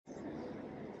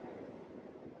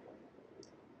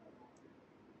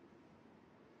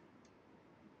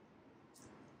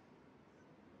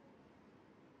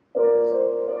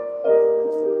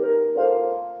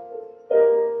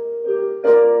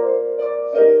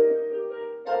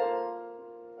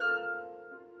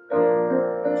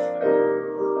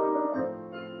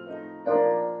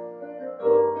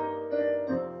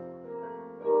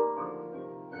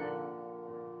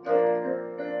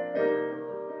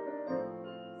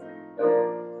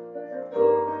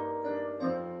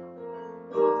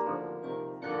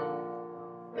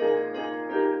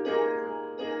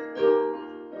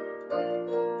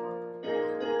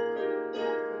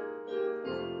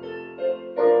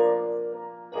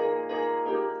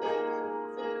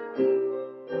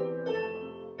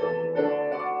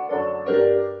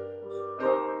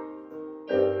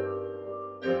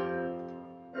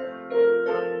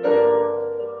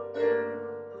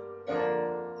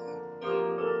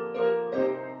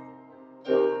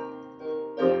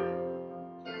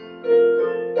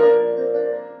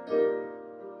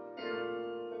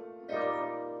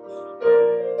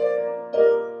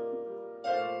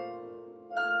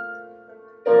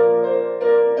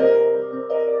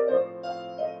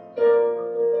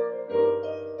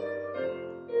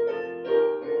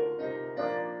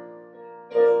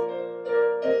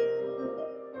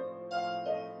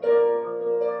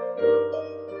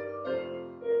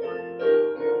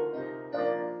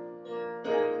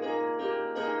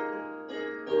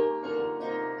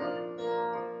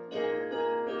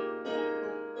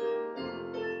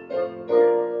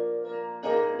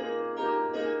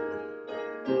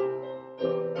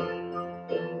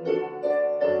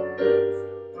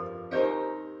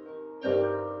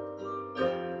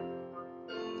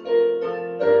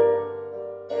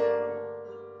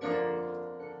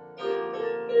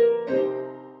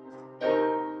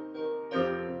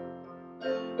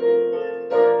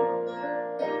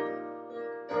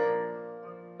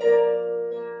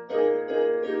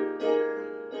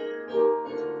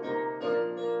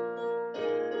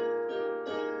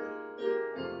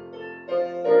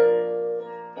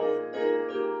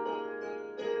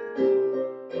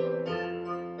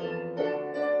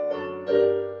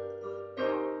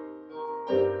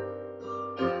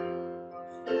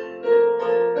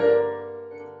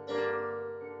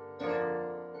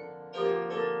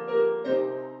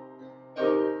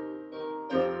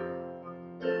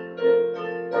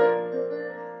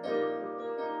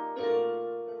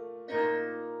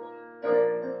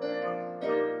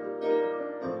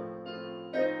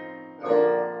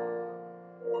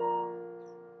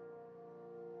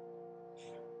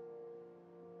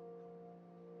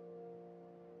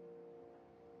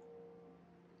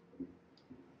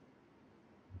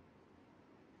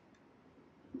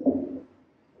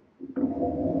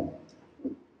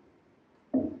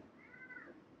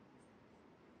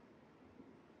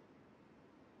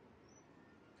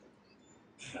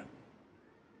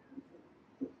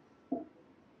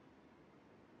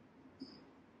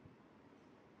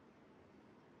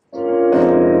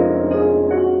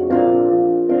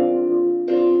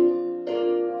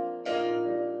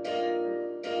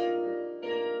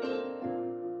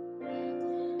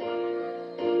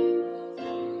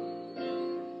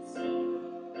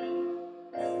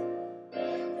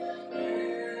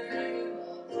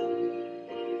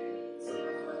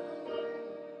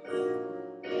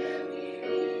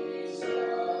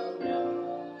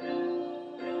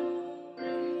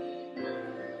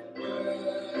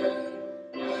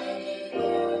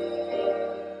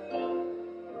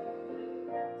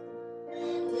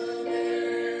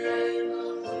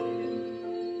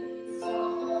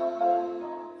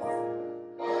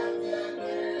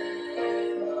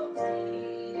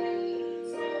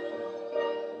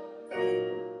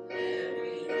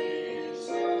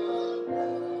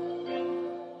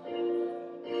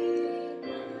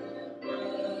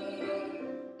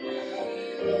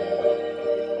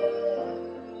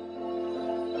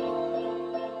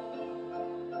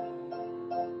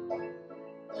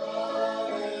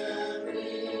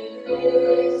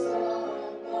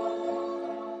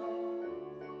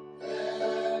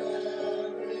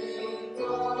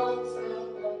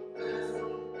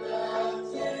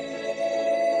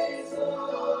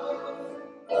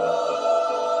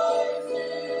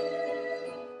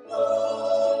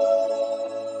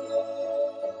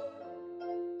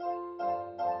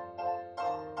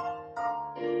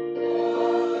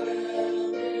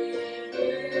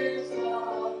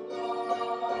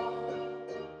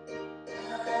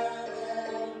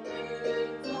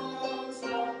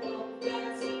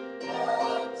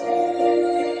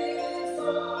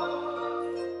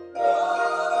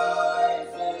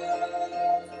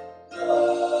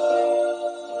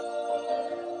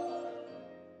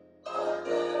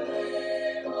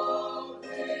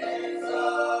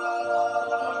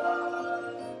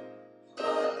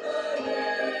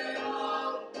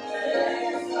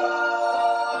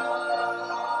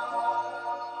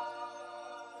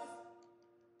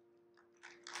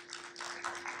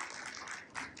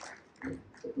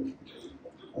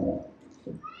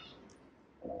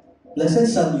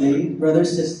Blessed Sunday,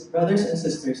 brothers and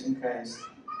sisters in Christ.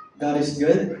 God is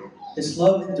good, His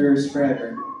love endures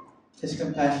forever. His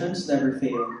compassions never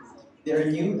fail. They are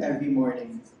new every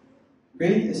morning.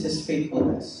 Great is His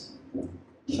faithfulness.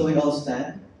 Shall we all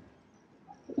stand?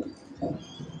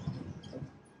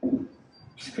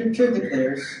 Scripture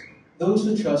declares, those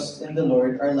who trust in the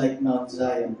Lord are like Mount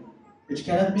Zion, which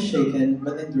cannot be shaken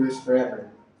but endures forever.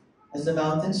 As the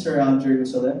mountains surround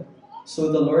Jerusalem,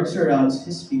 so the Lord surrounds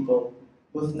His people,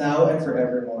 both now and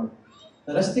forevermore.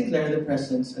 Let us declare the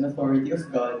presence and authority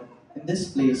of God in this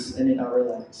place and in our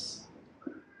lives.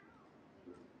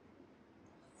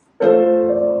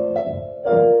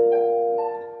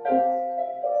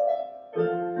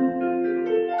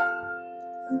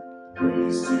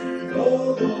 Praise to the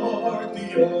Lord, the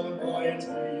Almighty,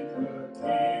 the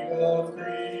King of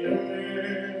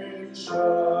creation.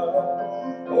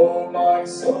 O my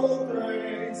soul,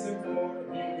 praise Him, for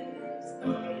He is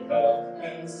thy help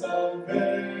and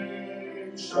salvation.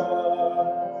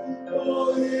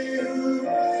 All ye who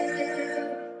hear,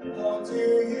 unto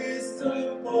His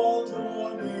temple draw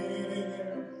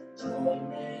near. Join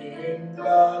me in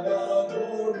glad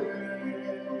adoration.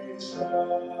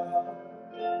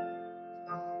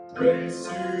 Praise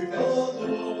to the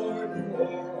Lord, who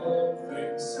o'er all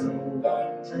things so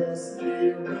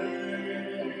wondrously reigneth.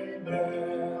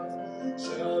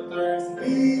 Shelters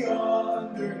me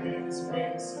under His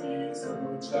wings, He so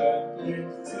gently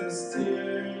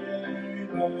sustaineth.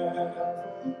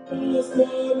 Does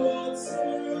thou not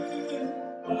see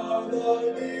how thy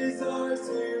desires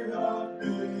here have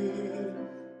been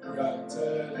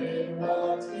granted in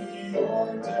what He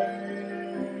ordained?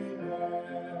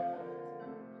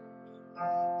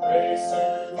 Praise to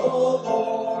the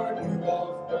Lord, who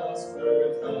doth prosper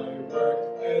thy work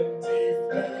and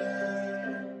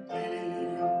defend thee.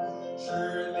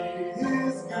 Surely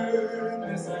His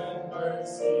goodness and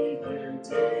mercy here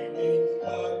daily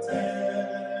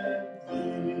attend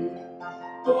thee.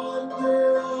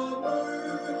 Wonder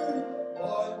anew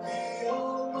what the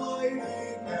Almighty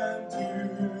can do,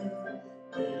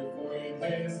 if with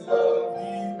His love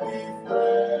He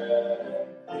befriend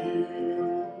thee.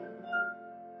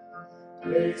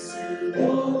 Praise to the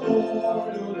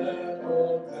Lord, O let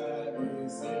all that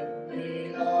is in me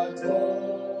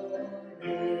adore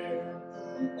Him.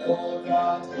 All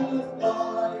that hath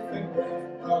life and breath,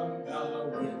 come thou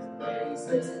with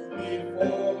praises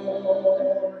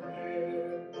before Him.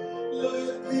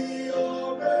 Let the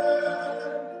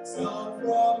Amen sound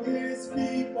from His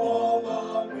people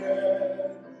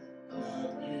again, that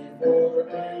before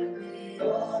Him we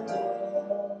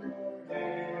adore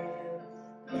Him.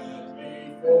 That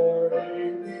before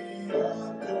Him we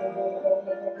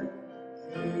adore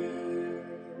Him.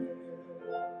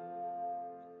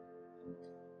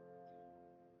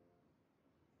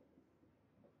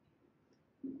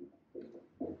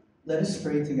 Let us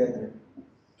pray together.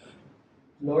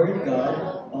 Lord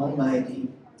God Almighty,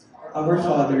 our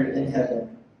Father in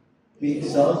heaven, we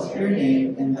exalt your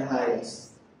name in the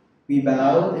highest. We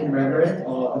bow in reverent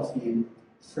awe of you,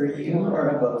 for you are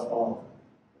above all.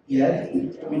 Yet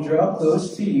we draw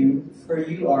close to you, for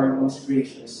you are most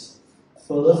gracious,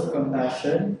 full of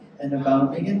compassion and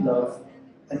abounding in love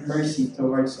and mercy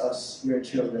towards us, your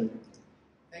children.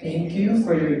 Thank you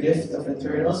for your gift of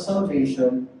eternal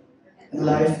salvation and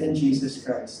life in Jesus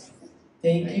Christ.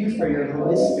 Thank you for your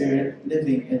Holy Spirit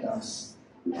living in us,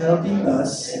 helping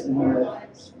us live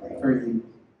for you.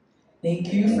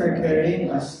 Thank you for carrying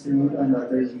us through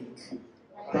another week,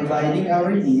 providing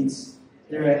our needs,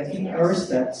 directing our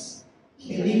steps,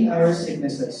 healing our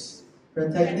sicknesses,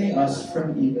 protecting us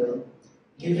from evil,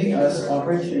 giving us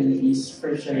opportunities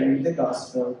for sharing the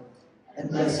gospel and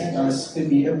blessing us to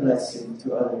be a blessing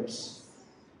to others.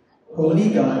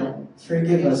 Holy God,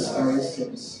 forgive us our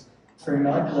sins for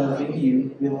not loving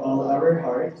you with all our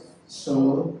heart,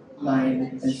 soul,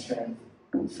 mind, and strength,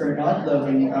 for not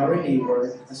loving our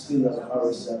neighbor as we love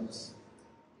ourselves.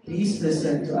 Please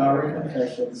listen to our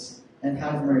confessions and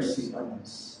have mercy on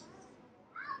us.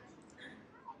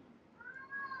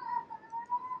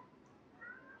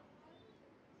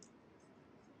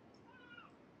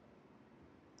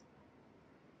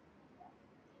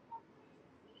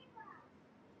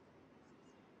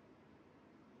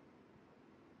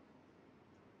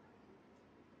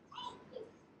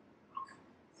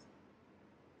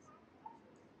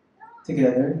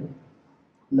 Together,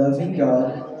 loving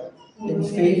God, in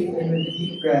faith and with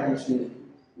deep gratitude,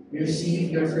 we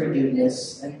receive your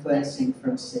forgiveness and cleansing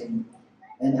from sin,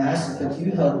 and ask that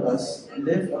you help us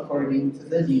live according to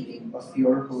the leading of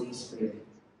your Holy Spirit.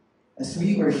 As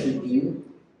we worship you,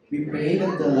 we pray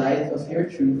that the light of your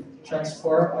truth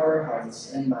transform our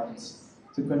hearts and minds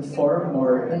to conform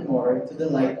more and more to the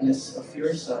likeness of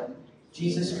your Son,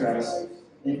 Jesus Christ,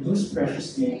 in whose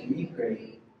precious name we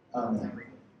pray. Amen.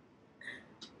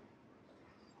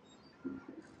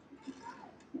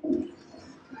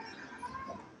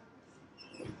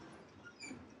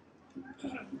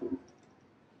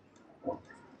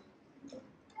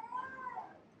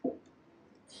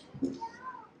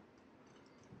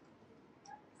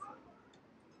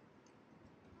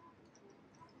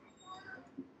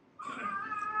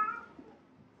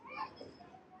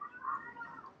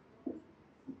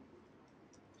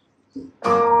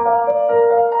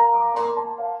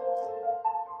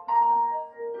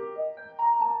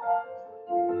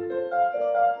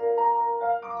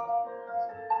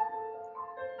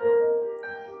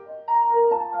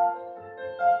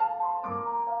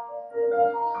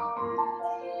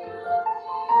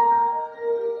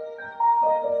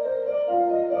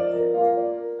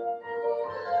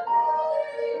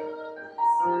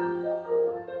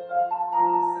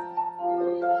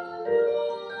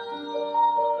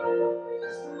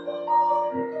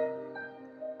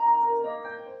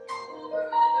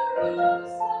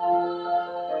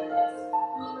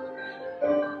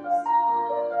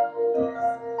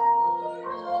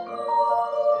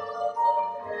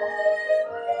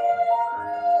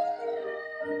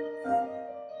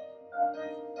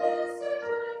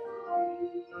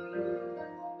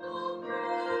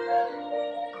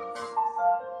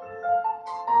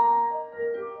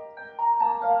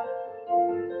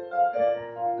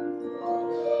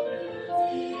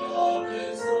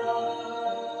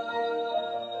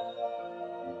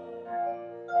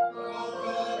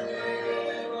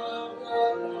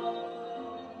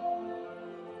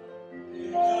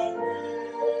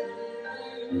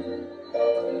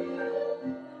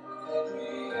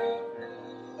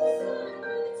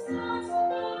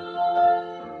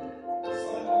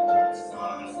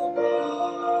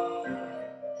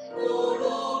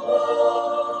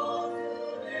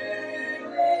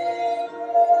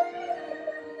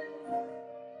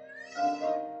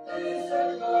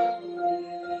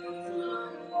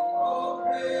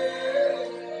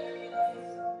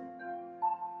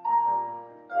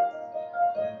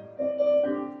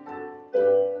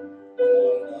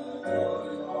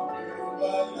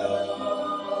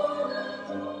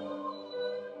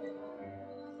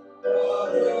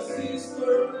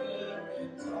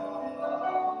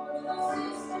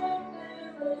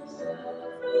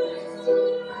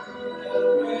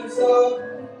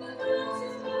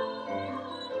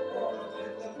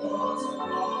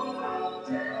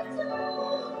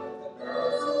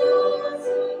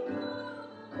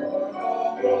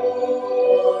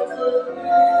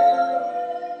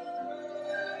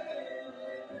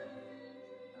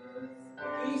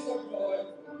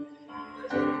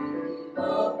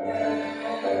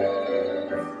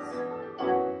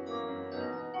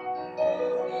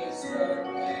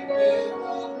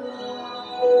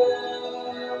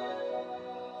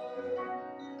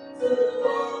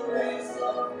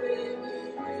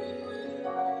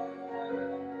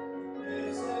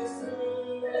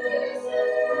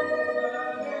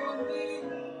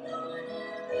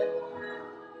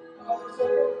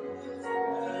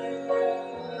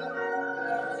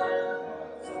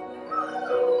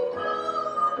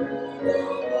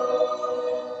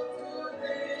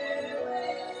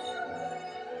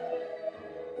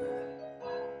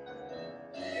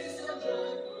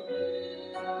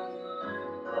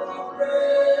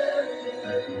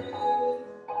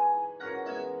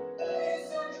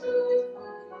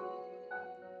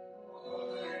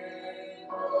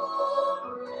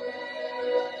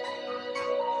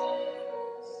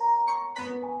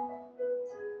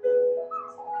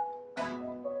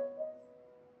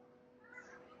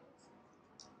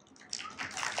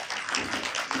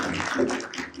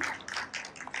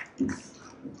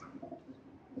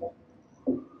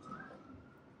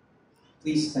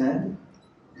 Please stand.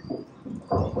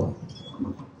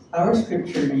 Our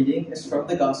scripture reading is from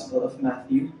the Gospel of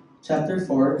Matthew, chapter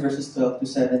 4, verses 12 to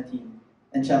 17,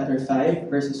 and chapter 5,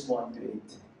 verses 1 to 8.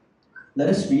 Let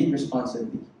us read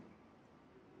responsibly.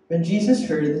 When Jesus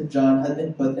heard that John had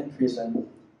been put in prison,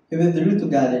 he withdrew to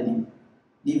Galilee.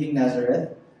 Leaving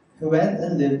Nazareth, he went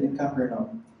and lived in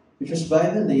Capernaum, which was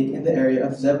by the lake in the area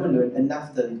of Zebulun and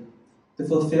Naphtali, to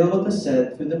fulfill what was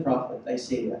said through the prophet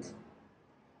Isaiah.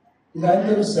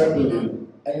 Land of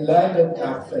Zebulun and land of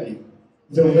Naphtali,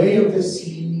 the way of the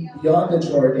sea beyond the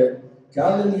Jordan,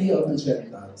 Galilee of the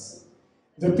Gentiles.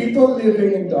 The people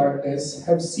living in darkness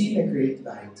have seen a great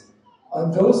light.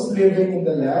 On those living in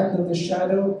the land of the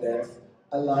shadow of death,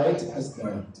 a light has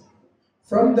dawned.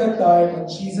 From that time when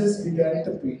Jesus began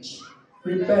to preach,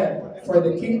 "Repent, for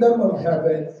the kingdom of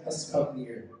heaven has come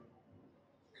near."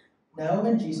 Now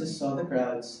when Jesus saw the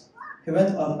crowds, he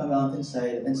went up a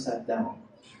mountainside and sat down.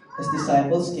 His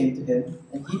disciples came to him,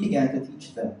 and he began to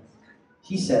teach them.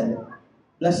 He said,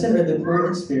 "Blessed are the poor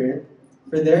in spirit,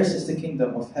 for theirs is the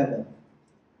kingdom of heaven.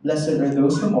 Blessed are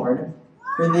those who mourn,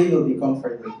 for they will be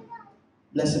comforted.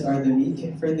 Blessed are the meek,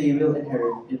 for they will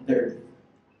inherit the earth.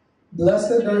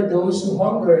 Blessed are those who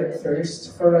hunger and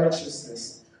thirst for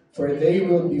righteousness, for they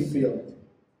will be filled.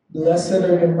 Blessed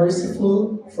are the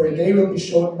merciful, for they will be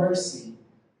shown mercy.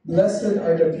 Blessed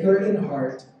are the pure in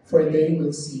heart, for they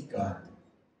will see God."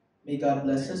 May God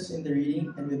bless us in the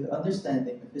reading and with the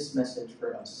understanding of His message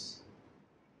for us.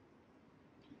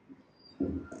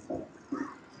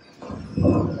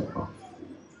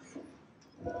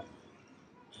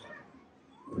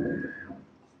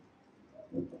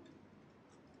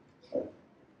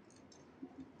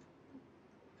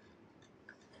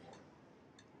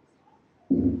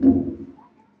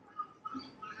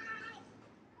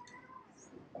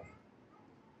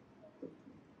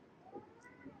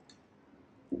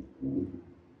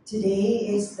 Today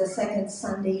is the second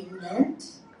Sunday in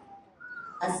Lent,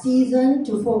 a season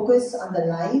to focus on the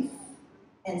life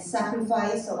and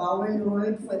sacrifice of our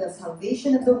Lord for the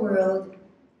salvation of the world,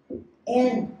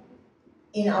 and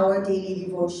in our daily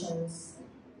devotions,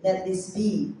 let this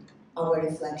be our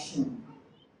reflection.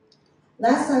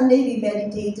 Last Sunday we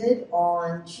meditated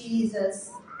on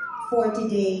Jesus'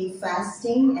 40-day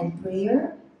fasting and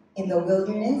prayer in the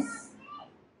wilderness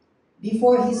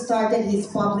before he started his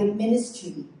public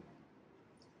ministry,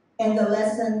 and the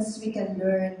lessons we can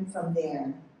learn from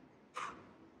there.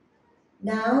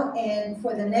 Now and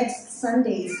for the next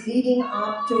Sundays leading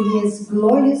up to his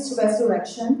glorious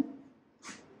resurrection,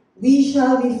 we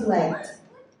shall reflect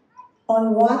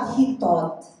on what he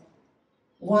taught,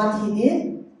 what he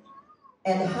did,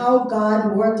 and how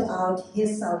God worked out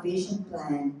his salvation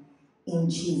plan in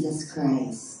Jesus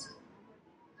Christ.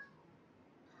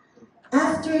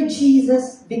 After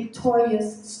Jesus'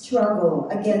 victorious struggle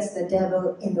against the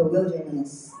devil in the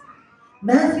wilderness,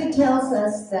 Matthew tells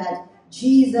us that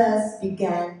Jesus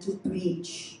began to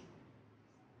preach.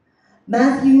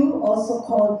 Matthew, also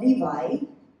called Levi,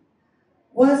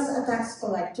 was a tax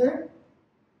collector,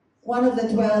 one of the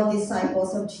 12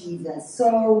 disciples of Jesus.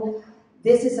 So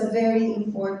this is a very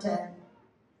important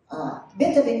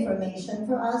bit of information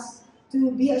for us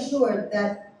to be assured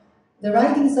that the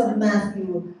writings of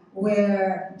Matthew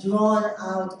were drawn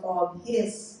out of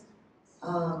his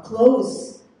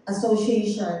close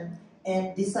association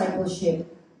and discipleship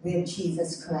with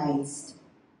Jesus Christ.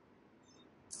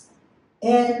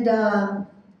 And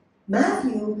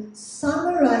Matthew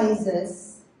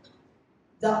summarizes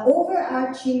the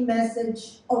overarching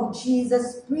message of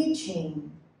Jesus'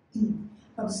 preaching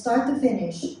from start to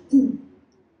finish in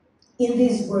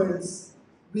these words: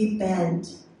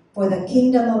 "Repent, for the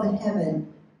kingdom of heaven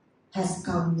has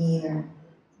come near."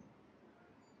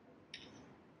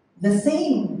 The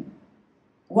same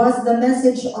was the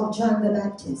message of John the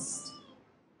Baptist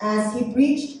as he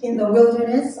preached in the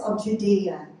wilderness of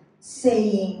Judea,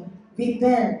 saying,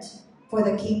 "Repent, for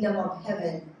the kingdom of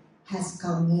heaven has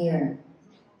come near."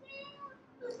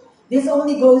 This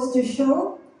only goes to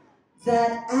show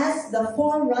that as the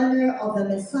forerunner of the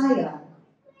Messiah,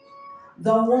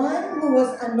 the one who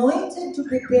was anointed to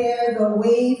prepare the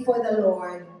way for the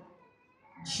Lord,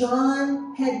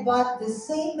 John had brought the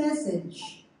same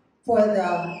message for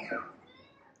the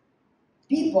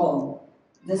people,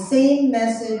 the same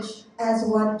message as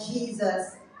what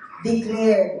Jesus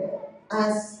declared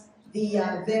as the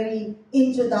very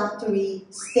introductory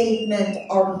statement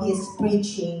of his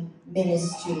preaching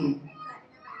ministry.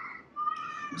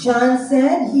 John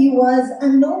said he was a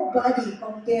nobody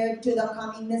compared to the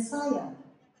coming Messiah,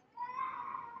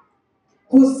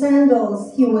 whose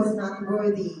sandals he was not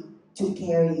worthy to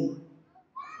carry.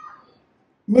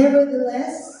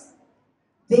 Nevertheless,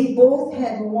 They both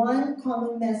had one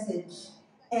common message,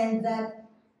 and that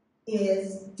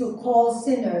is to call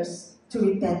sinners to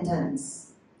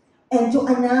repentance and to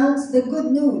announce the good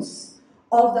news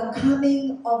of the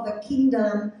coming of the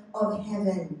kingdom of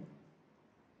heaven.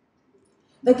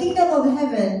 The kingdom of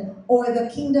heaven or the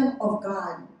kingdom of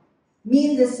God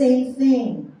mean the same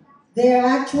thing. They are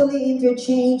actually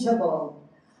interchangeable,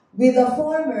 with the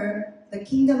former, the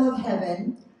kingdom of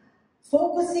heaven,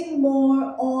 focusing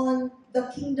more on the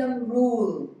kingdom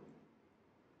rule,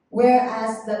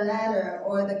 whereas the latter,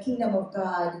 or the kingdom of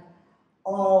God,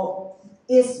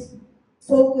 is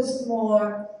focused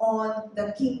more on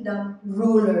the kingdom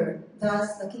ruler,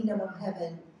 thus the kingdom of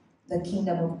heaven, the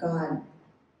kingdom of God.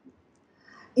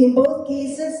 In both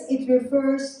cases, it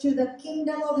refers to the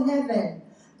kingdom of heaven,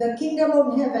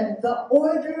 the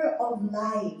order of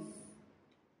life,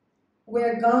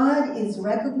 where God is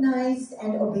recognized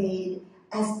and obeyed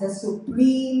as the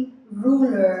supreme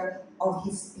ruler of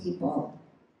his people.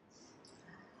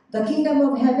 The kingdom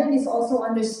of heaven is also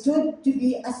understood to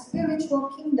be a spiritual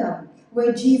kingdom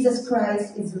where Jesus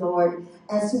Christ is Lord,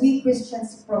 as we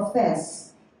Christians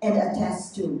profess and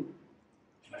attest to.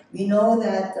 We know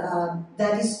that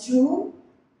that is true.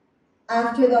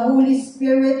 After the Holy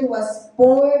Spirit was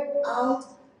poured out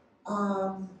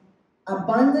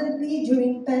abundantly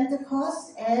during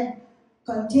Pentecost and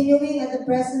continuing at the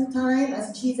present time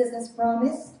as Jesus has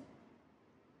promised,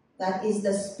 that is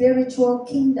the spiritual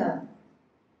kingdom.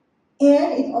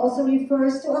 And it also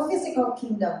refers to a physical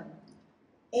kingdom.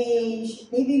 Maybe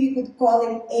we could call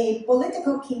it a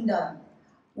political kingdom,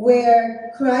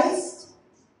 where Christ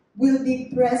will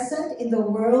be present in the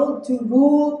world to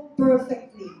rule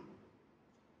perfectly.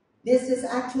 This is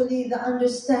actually the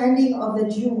understanding of the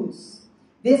Jews.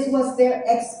 This was their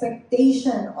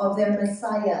expectation of their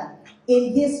Messiah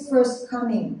in his first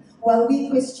coming, while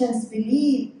we Christians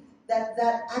believe that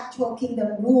that actual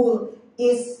kingdom rule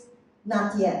is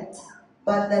not yet,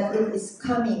 but that it is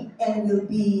coming and will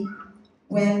be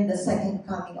when the second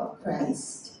coming of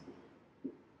Christ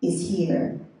is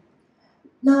here.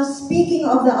 Now, speaking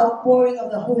of the outpouring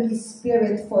of the Holy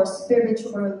Spirit for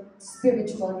spiritual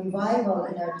revival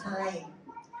in our time,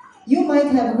 you might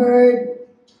have heard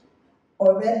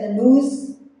or read the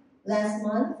news last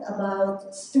month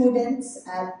about students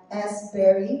at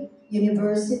Asbury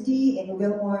University in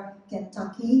Wilmore,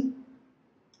 Kentucky,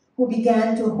 who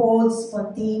began to hold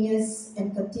spontaneous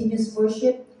and continuous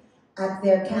worship at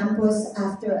their campus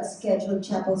after a scheduled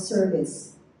chapel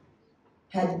service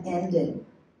had ended.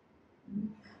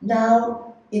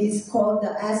 Now it is called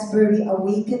the Asbury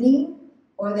Awakening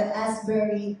or the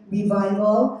Asbury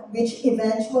Revival, which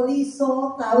eventually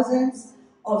saw thousands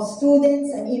of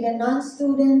students and even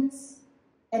non-students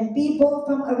and people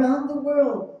from around the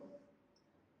world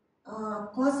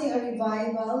causing a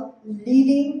revival,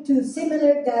 leading to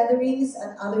similar gatherings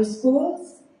at other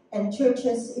schools and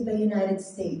churches in the United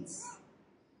States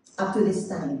up to this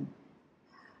time.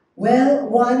 Well,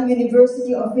 one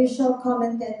university official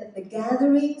commented that the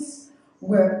gatherings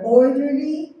were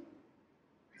orderly,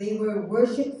 they were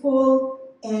worshipful,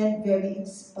 and very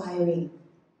inspiring.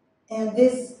 And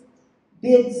this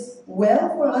bids well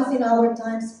for us in our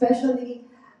time, especially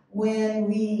when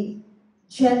we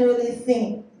generally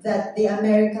think that the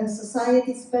American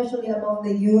society, especially among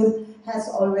the youth, has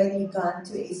already gone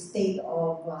to a state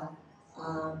of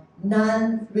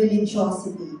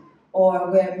non-religiosity, or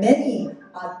where many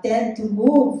tend to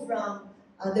move from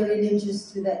the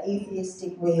religious to the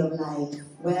atheistic way of life.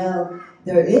 Well,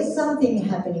 there is something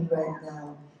happening right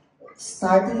now,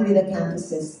 starting with the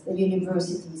campuses, the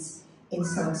universities in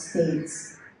some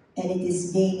states, and it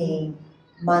is gaining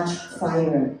much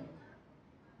fire.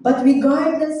 But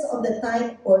regardless of the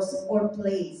time or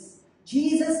place,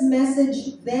 Jesus'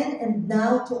 message then and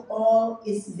now to all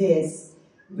is this: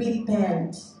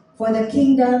 repent, for the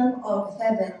kingdom of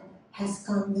heaven has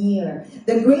come near.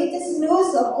 The greatest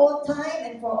news of all time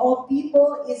and for all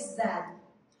people is that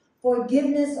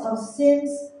forgiveness of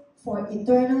sins for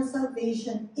eternal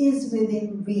salvation is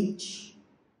within reach.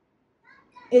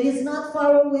 It is not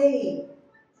far away.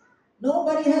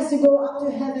 Nobody has to go up to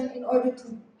heaven in order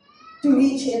to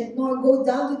reach it, nor go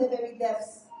down to the very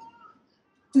depths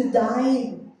to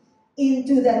dive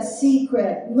into that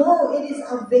secret. No, it is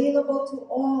available to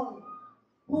all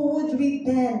who would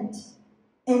repent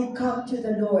and come to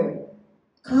the Lord,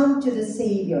 come to the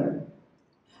Savior.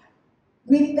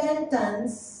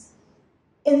 Repentance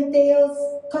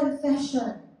entails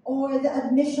confession or the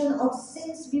admission of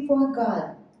sins before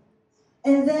God,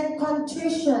 and then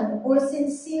contrition or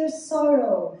sincere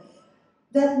sorrow.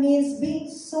 That means being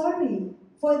sorry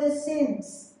for the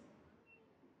sins.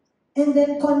 And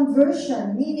then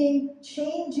conversion, meaning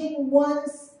changing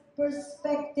one's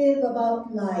perspective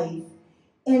about life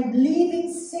and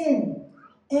leaving sin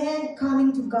and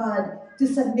coming to God to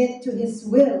submit to His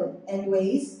will and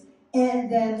ways.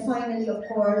 And then finally, of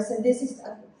course, and this is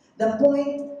the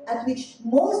point at which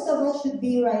most of us should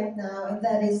be right now, and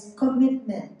that is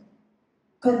commitment,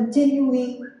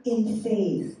 continuing in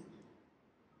faith.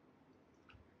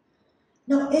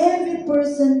 Now, every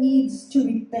person needs to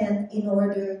repent in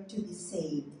order to be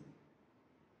saved.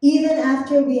 Even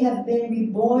after we have been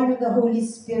reborn of the Holy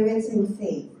Spirit through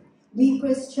faith, we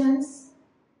Christians,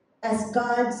 as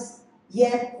God's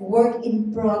yet work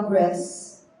in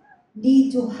progress,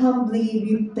 need to humbly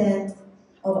repent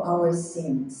of our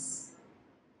sins.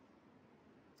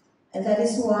 And that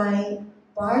is why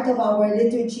part of our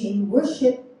liturgy in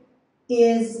worship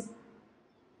is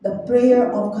the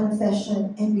prayer of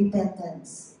confession and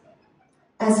repentance.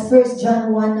 As 1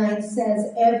 John 1:9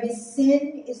 says, every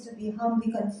sin is to be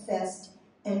humbly confessed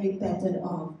and repented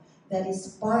of. That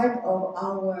is part of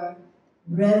our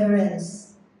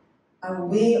reverence, our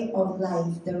way of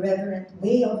life, the reverent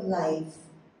way of life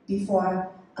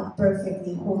before a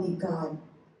perfectly holy God.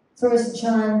 1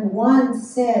 John 1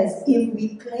 says, if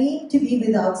we claim to be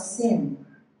without sin,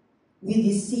 we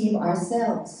deceive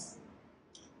ourselves,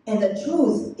 and the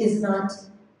truth is not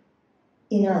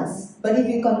in us. But if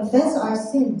we confess our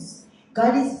sins,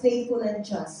 God is faithful and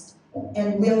just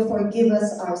and will forgive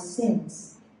us our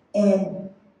sins and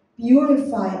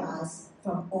purify us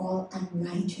from all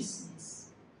unrighteousness.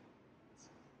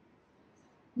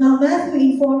 Now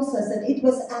Matthew informs us that it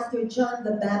was after John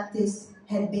the Baptist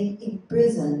had been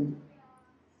imprisoned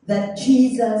that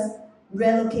Jesus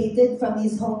relocated from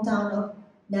his hometown of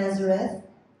Nazareth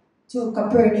to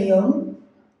Capernaum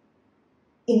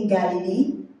in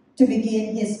Galilee to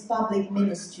begin his public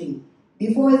ministry.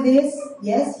 Before this,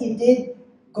 yes, he did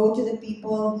go to the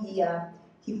people,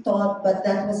 he taught, but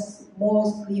that was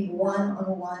mostly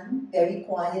one-on-one, very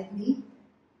quietly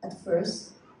at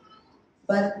first.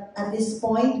 But at this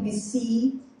point, we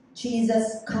see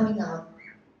Jesus coming out.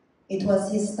 It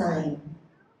was his time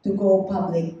to go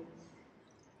public.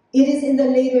 It is in the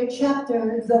later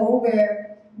chapter, though,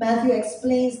 where Matthew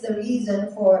explains the reason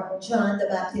for John the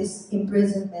Baptist's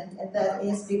imprisonment, and that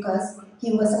is because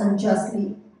he was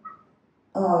unjustly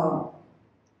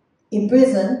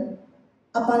imprisoned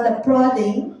upon the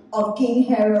prodding of King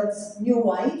Herod's new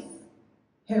wife,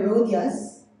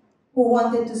 Herodias, who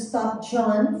wanted to stop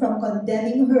John from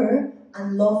condemning her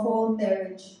unlawful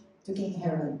marriage to King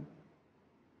Herod.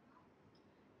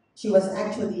 She was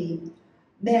actually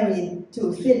married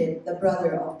to Philip, the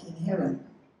brother of King Herod.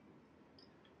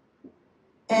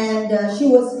 And she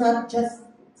was not just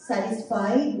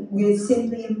satisfied with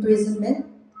simply imprisonment,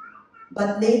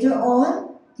 but later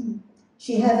on,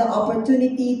 she had the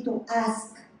opportunity to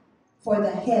ask for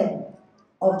the head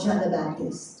of John the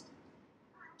Baptist.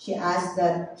 She asked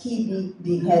that he be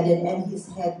beheaded and his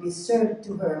head be served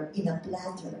to her in a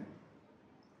platter.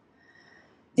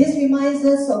 This reminds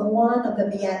us of one of the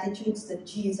Beatitudes that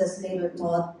Jesus later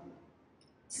taught,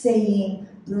 saying,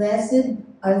 "Blessed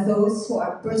are those who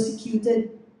are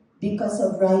persecuted because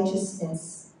of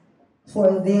righteousness,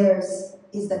 for theirs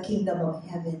is the kingdom of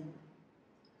heaven.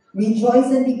 Rejoice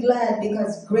and be glad,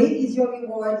 because great is your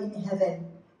reward in heaven,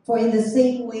 for in the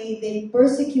same way they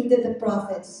persecuted the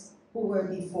prophets who were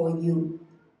before you."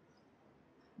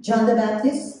 John the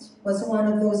Baptist was one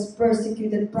of those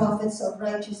persecuted prophets of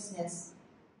righteousness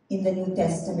in the New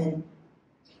Testament.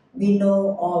 We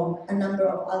know of a number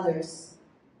of others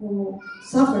who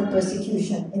suffered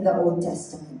persecution in the Old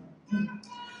Testament.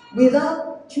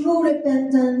 Without true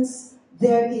repentance,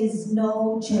 there is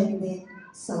no genuine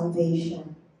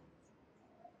salvation.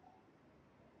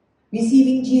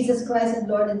 Receiving Jesus Christ as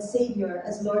Lord and Savior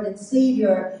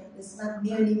does not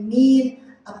merely mean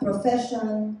a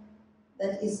profession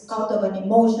that is out of an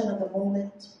emotion of the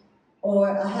moment or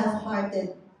a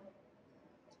half-hearted,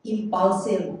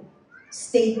 impulsive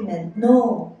statement.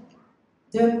 No,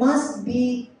 there must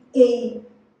be a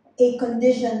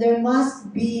condition. There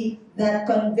must be that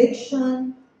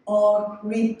conviction of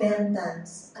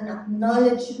repentance, an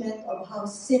acknowledgement of how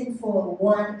sinful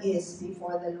one is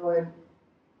before the Lord.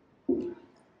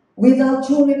 Without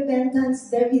true repentance,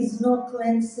 there is no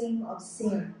cleansing of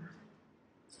sin.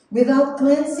 Without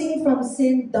cleansing from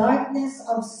sin, darkness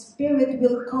of spirit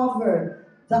will cover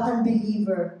the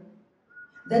unbeliever.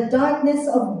 The darkness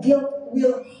of guilt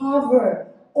will hover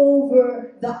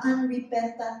over the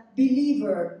unrepentant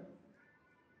believer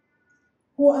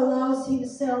who allows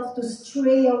himself to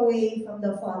stray away from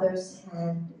the Father's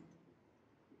hand.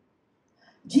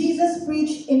 Jesus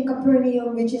preached in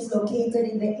Capernaum, which is located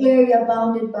in the area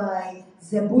bounded by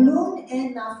Zebulun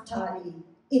and Naphtali,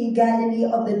 in Galilee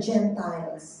of the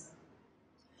Gentiles.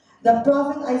 The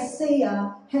prophet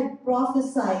Isaiah had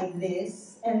prophesied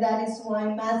this, and that is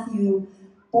why Matthew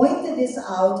pointed this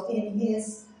out in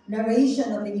his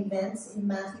narration of the events in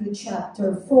Matthew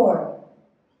chapter 4.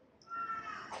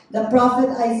 The prophet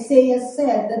Isaiah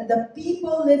said that the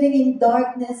people living in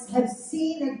darkness have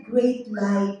seen a great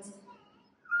light.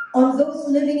 On those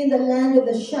living in the land of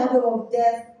the shadow of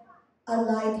death, a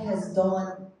light has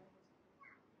dawned.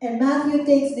 And Matthew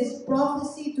takes this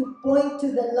prophecy to point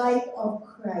to the light of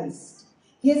Christ.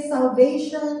 His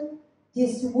salvation,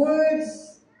 his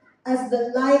words, as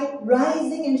the light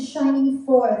rising and shining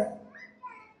forth,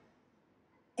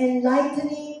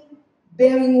 enlightening,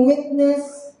 bearing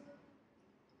witness,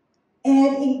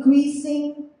 and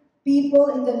increasing people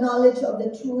in the knowledge of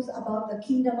the truth about the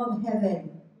kingdom of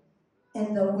heaven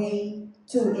and the way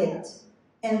to it,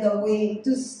 and the way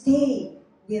to stay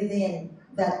within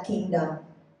that kingdom.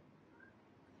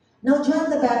 Now John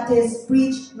the Baptist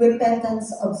preached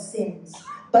repentance of sins,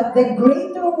 but the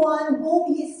greater one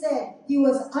whom he said he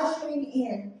was ushering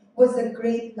in was the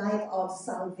great light of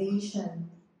salvation.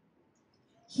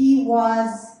 He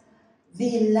was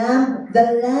the Lamb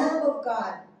of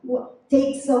God who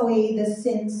takes away the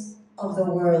sins of the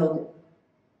world.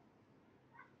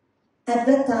 At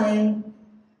that time,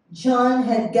 John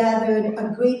had gathered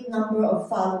a great number of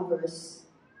followers.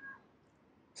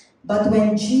 But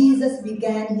when Jesus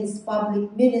began his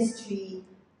public ministry,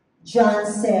 John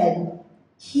said,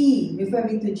 he,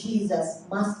 referring to Jesus,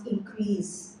 must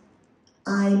increase,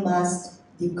 I must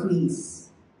decrease.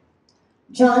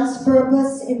 John's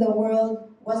purpose in the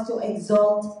world was to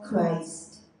exalt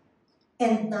Christ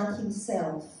and not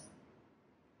himself.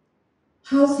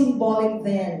 How symbolic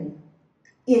then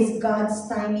is God's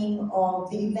timing of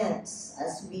the events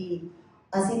as it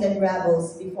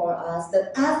unravels before us,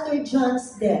 that after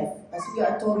John's death, as we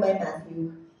are told by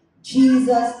Matthew,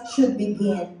 Jesus should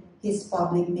begin his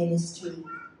public ministry.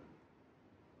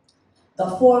 The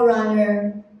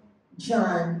forerunner,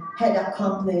 John, had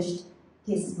accomplished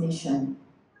his mission,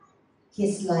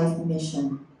 his life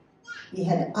mission. He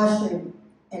had ushered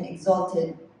and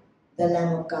exalted the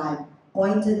Lamb of God,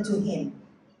 pointed to him,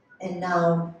 and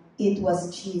now it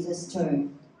was Jesus'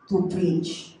 turn to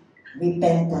preach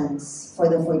repentance for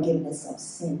the forgiveness of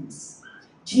sins.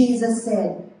 Jesus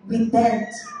said, repent,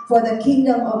 for the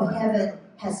kingdom of heaven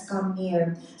has come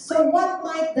near. So what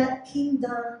might that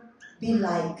kingdom be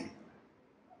like?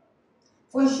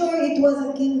 For sure, it was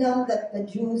a kingdom that the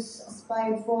Jews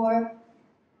aspired for.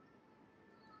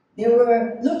 They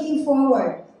were looking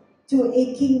forward to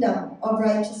a kingdom of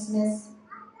righteousness.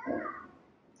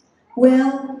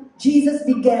 Well, Jesus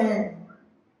began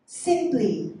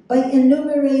simply by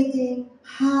enumerating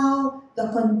how the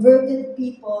converted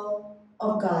people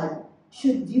of God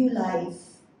should view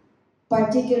life,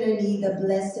 particularly the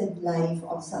blessed life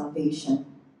of salvation.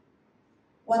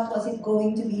 What was it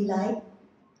going to be like?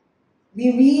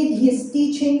 We read his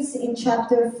teachings in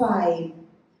chapter 5,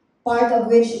 part of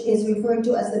which is referred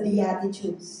to as the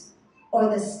Beatitudes, or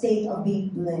the state of being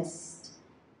blessed.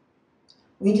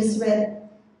 We just read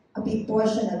a big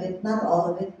portion of it, not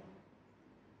all of it.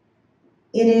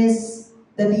 It is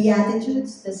the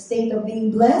Beatitudes, the state of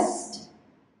being blessed.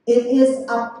 It is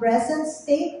a present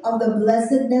state of the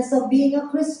blessedness of being a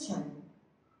Christian.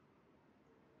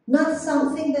 Not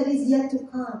something that is yet to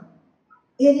come.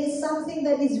 It is something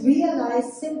that is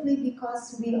realized simply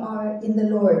because we are in the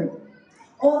Lord.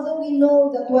 Although we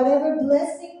know that whatever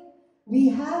blessing we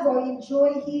have or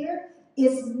enjoy here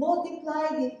is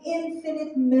multiplied in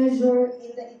infinite measure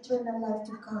in the eternal life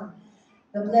to come.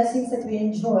 The blessings that we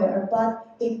enjoy are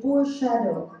but a poor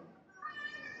shadow.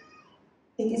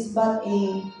 It is but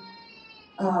a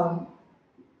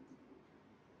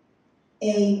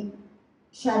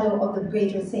shadow of the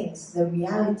greater things, the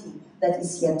reality that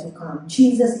is yet to come.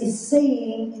 Jesus is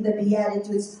saying in the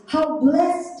Beatitudes, how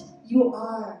blessed you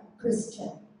are,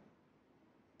 Christian.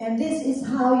 And this is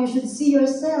how you should see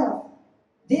yourself.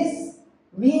 This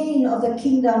reign of the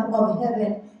kingdom of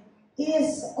heaven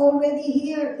is already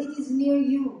here. It is near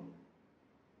you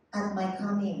at my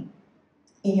coming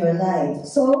in your life.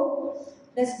 So,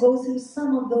 let's go through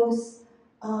some of those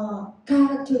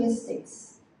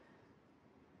characteristics.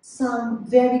 Some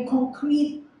very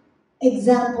concrete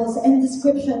examples and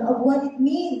description of what it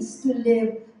means to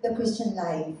live the Christian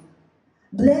life.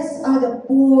 Blessed are the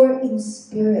poor in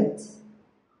spirit.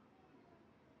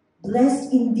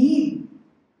 Blessed indeed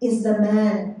is the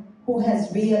man who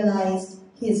has realized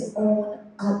his own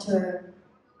utter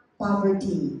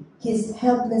poverty, his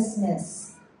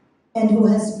helplessness, and who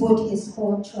has put his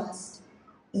whole trust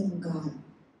in God.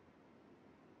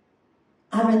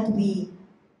 Aren't we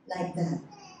like that?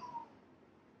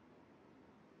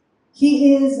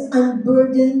 He is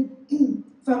unburdened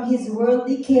from his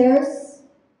worldly cares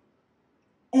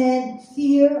and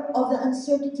fear of the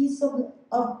uncertainties of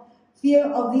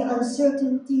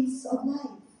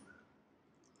life,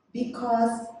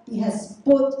 because he has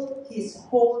put his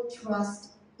whole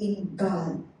trust in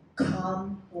God,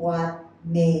 come what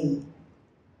may.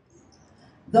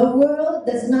 The world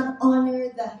does not honor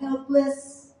the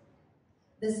helpless,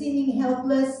 the seeming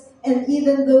helpless, and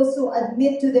even those who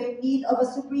admit to their need of a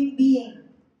supreme being.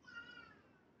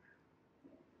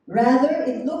 Rather,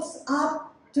 it looks up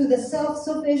to the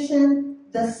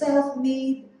self-sufficient, the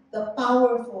self-made, the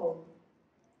powerful.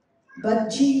 But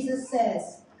Jesus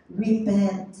says,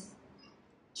 repent.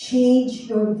 Change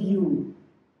your view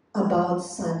about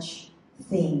such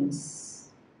things.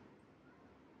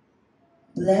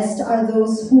 Blessed are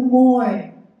those who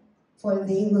mourn, for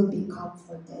they will be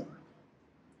comforted.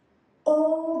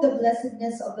 Oh, the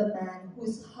blessedness of the man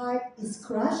whose heart is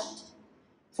crushed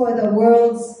for the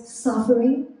world's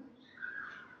suffering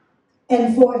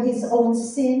and for his own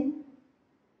sin.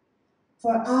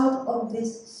 For out of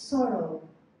this sorrow,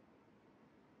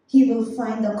 he will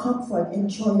find the comfort and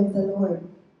joy of the Lord.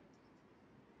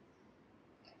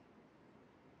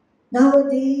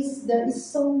 Nowadays, there is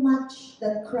so much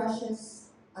that crushes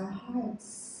our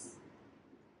hearts.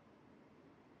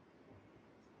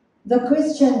 The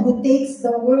Christian who takes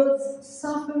the world's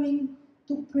suffering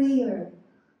to prayer,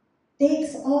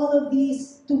 takes all of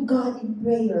these to God in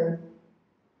prayer,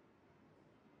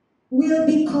 will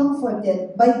be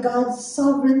comforted by God's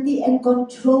sovereignty and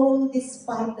control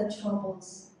despite the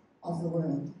troubles of the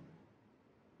world.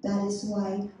 That is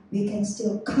why we can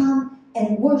still come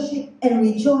and worship and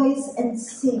rejoice and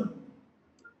sing.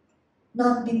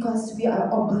 Not because we are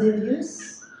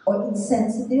oblivious or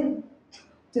insensitive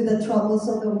to the troubles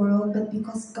of the world, but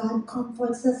because God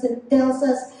comforts us and tells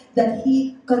us that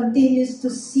He continues to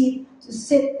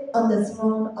sit on the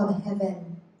throne of heaven.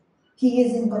 He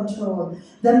is in control.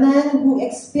 The man who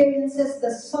experiences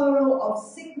the sorrow of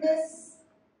sickness,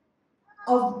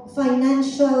 of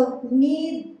financial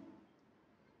need,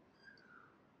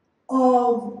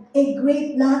 of a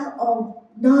great lack of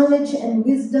knowledge and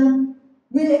wisdom,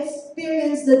 will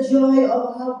experience the joy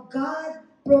of how God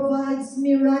provides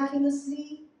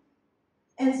miraculously,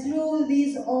 and through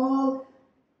these all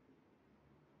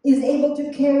is able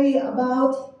to carry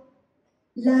about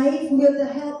life with the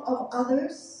help of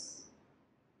others.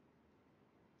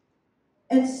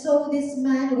 And so this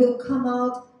man will come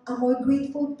out a more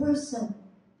grateful person.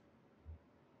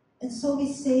 And so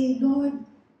we say, Lord,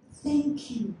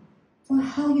 thank you for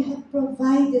how you have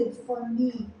provided for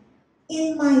me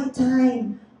in my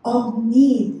time of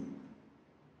need,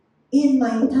 in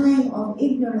my time of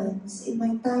ignorance, in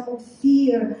my time of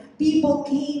fear. People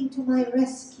came to my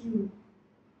rescue.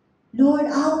 Lord,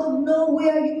 out of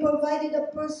nowhere, you provided a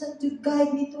person to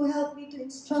guide me, to help me, to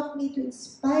instruct me, to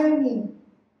inspire me.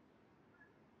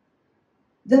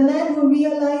 The man who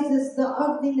realizes the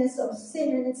ugliness of sin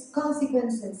and its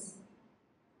consequences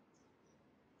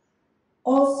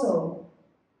also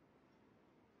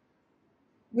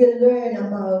will learn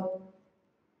about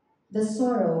the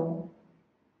sorrow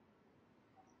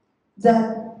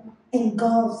that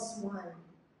engulfs one,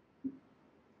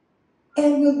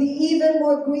 and will be even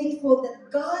more grateful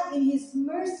that God in His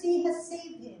mercy has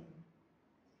saved him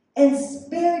and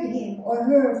spared him or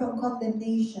her from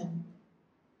condemnation.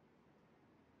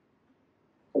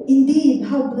 Indeed,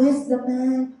 how blessed the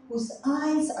man whose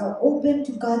eyes are open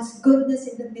to God's goodness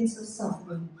in the midst of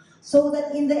suffering, so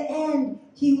that in the end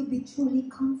he will be truly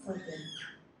comforted.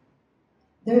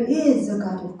 There is a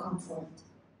God of comfort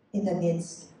in the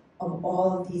midst of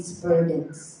all these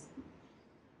burdens.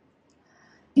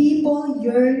 People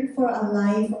yearn for a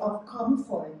life of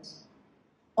comfort,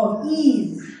 of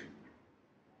ease,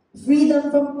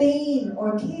 freedom from pain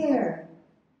or care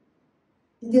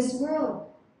in this world.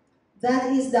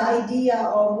 That is the idea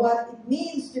of what it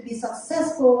means to be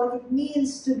successful, what it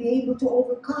means to be able to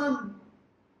overcome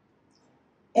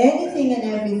anything and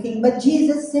everything. But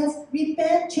Jesus says,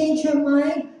 repent, change your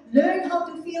mind, learn how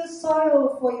to feel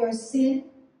sorrow for your sin,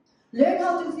 learn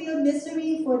how to feel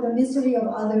misery for the misery of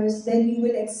others, then you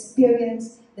will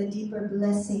experience the deeper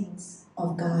blessings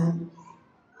of God.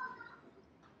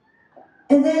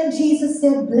 And then Jesus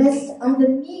said, blessed are the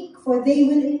meek, for they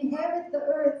will inherit the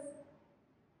earth.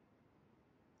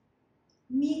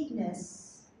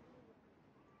 Meekness,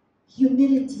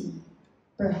 humility,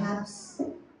 perhaps,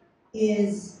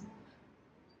 is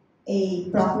a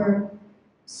proper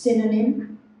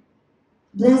synonym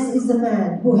Blessed is the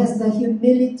man who has the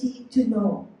humility to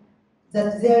know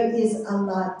that there is a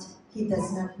lot he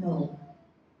does not know,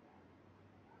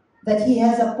 that he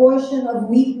has a portion of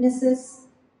weaknesses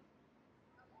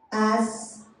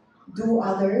as do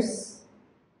others,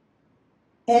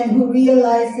 and who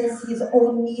realizes his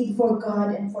own need for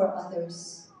God and for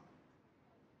others.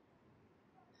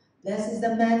 Blessed is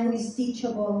the man who is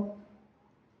teachable,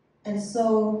 and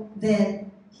so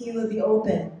then he will be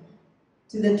open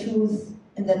to the truth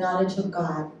and the knowledge of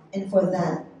God, and for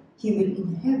that he will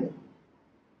inherit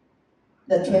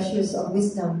the treasures of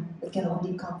wisdom that can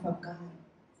only come from God.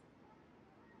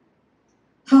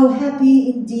 How happy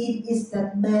indeed is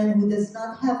that man who does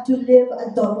not have to live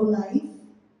a double life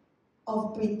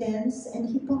of pretense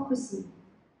and hypocrisy,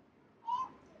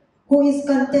 who is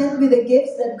content with the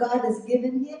gifts that God has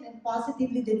given him and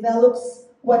positively develops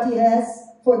what he has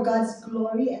for God's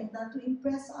glory and not to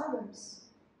impress others,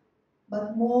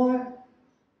 but more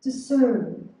to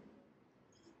serve.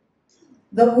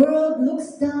 The world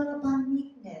looks down upon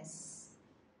meekness.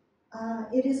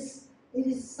 It is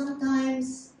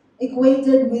sometimes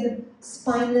equated with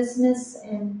spinelessness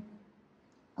and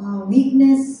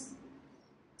weakness,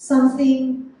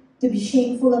 something to be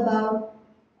shameful about,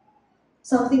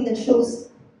 something that shows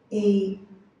a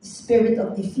spirit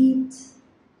of defeat.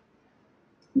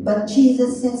 But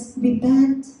Jesus says,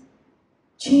 repent,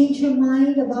 change your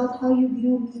mind about how you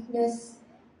view meekness,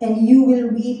 and you will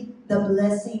reap the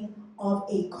blessing of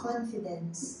a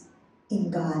confidence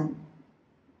in God.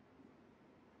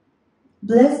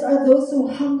 Blessed are those who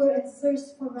hunger and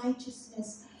thirst for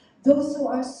righteousness, those who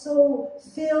are so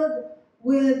filled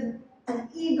with an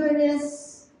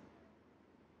eagerness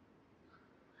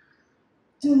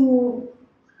to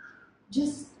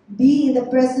just be in the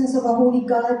presence of a holy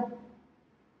God,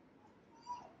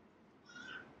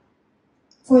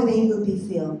 for they will be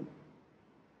filled.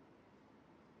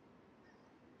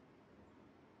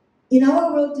 In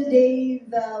our world today,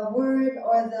 the word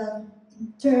or the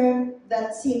term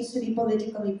that seems to be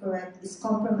politically correct is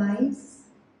compromise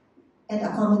and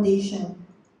accommodation.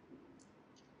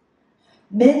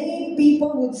 Many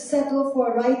people would settle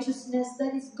for righteousness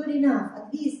that is good enough.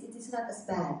 At least it is not as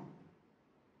bad.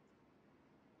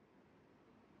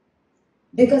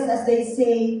 Because as they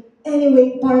say,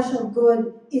 anyway, partial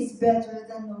good is better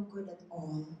than no good at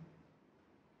all.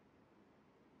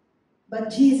 But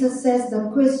Jesus says the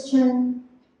Christian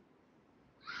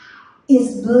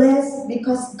is blessed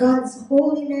because God's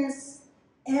holiness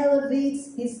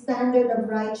elevates his standard of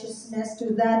righteousness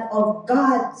to that of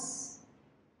God's.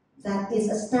 That is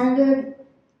a standard.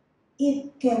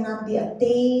 It cannot be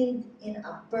attained in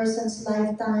a person's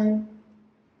lifetime.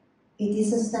 It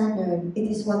is a standard. It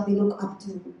is what we look up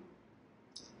to.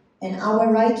 And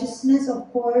our righteousness,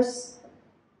 of course,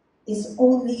 is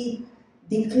only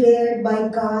declared by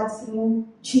God through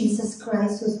Jesus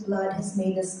Christ, whose blood has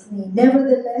made us clean.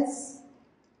 Nevertheless,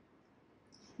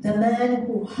 the man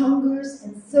who hungers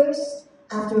and thirsts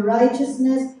after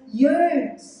righteousness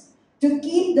yearns to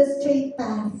keep the straight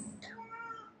path,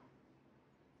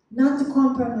 not to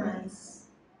compromise,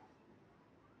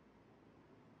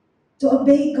 to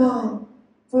obey God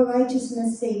for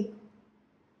righteousness' sake.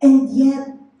 And yet,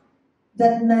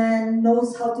 that man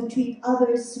knows how to treat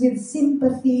others with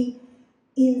sympathy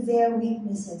in their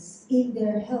weaknesses, in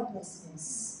their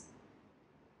helplessness.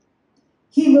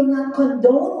 He will not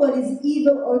condone what is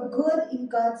evil or good in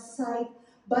God's sight,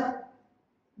 but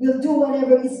will do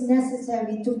whatever is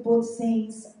necessary to put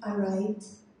things aright,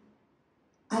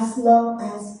 as long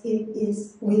as it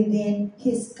is within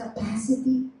his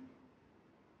capacity.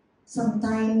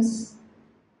 Sometimes,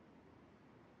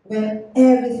 when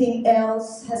everything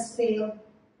else has failed,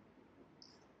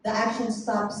 the action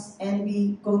stops and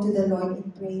we go to the Lord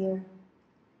in prayer.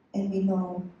 And we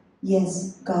know,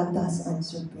 yes, God does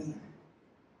answer prayer.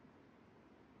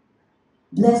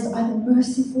 Blessed are the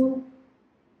merciful,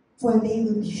 for they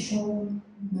will be shown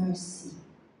mercy.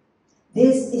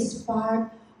 This is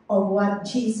part of what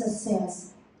Jesus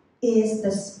says is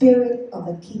the spirit of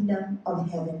the kingdom of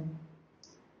heaven.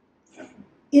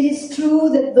 It is true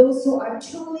that those who are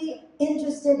truly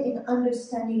interested in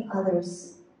understanding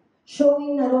others,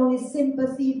 showing not only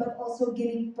sympathy but also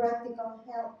giving practical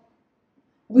help,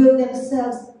 will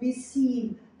themselves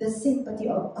receive the sympathy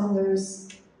of others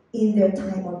in their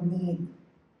time of need.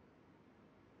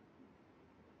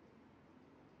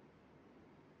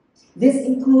 This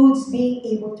includes being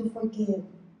able to forgive.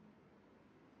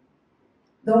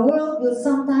 The world will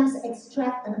sometimes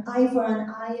extract an eye for an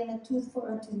eye and a tooth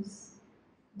for a tooth.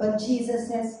 But Jesus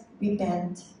says,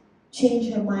 repent. Change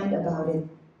your mind about it.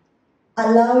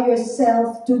 Allow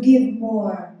yourself to give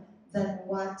more than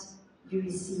what you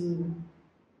receive.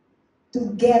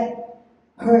 to get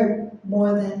hurt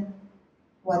more than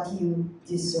what you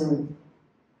deserve.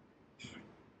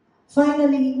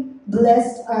 Finally,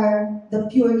 blessed are the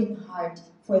pure in heart,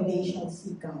 for they shall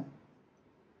see God.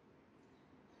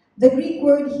 The Greek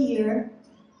word here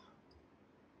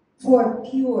for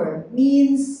pure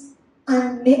means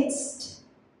unmixed,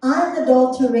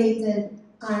 unadulterated,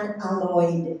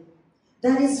 unalloyed.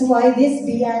 That is why this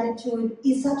beatitude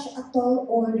is such a tall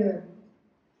order.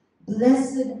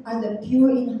 Blessed are the pure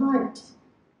in heart.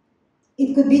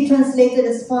 It could be translated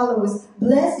as follows: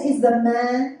 blessed is the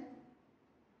man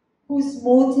whose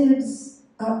motives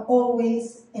are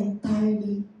always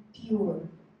entirely pure,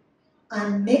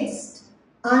 unmixed,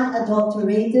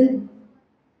 unadulterated.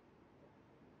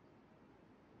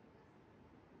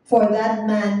 For that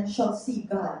man shall see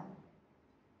God,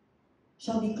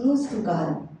 shall be close to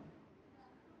God,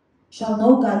 shall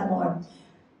know God more.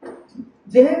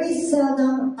 Very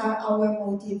seldom are our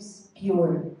motives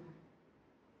pure.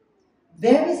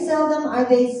 Very seldom are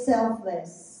they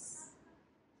selfless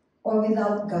or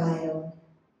without guile.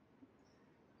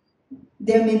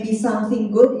 There may be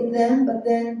something good in them, but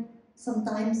then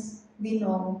sometimes we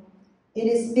know it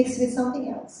is mixed with something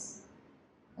else.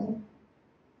 Right?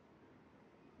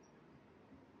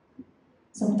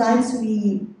 Sometimes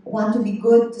we want to be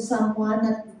good to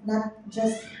someone, not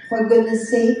just for goodness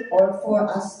sake or for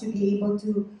us to be able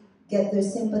to get their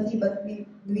sympathy, but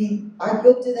we are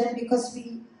good to them because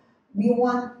we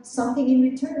want something in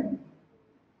return.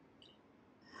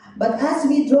 But as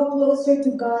we draw closer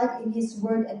to God in His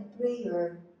Word and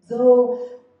prayer, though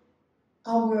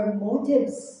our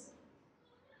motives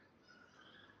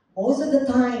most of the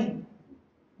time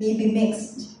may be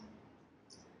mixed,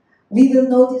 we will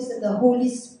notice that the Holy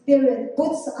Spirit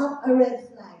puts up a red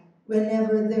flag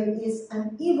whenever there is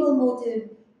an evil motive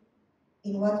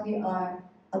in what we are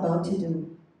about to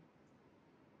do.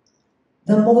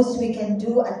 The most we can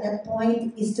do at that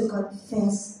point is to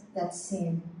confess that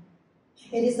sin.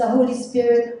 It is the Holy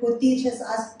Spirit who teaches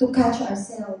us to catch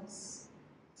ourselves.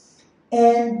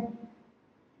 And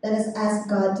let us ask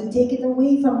God to take it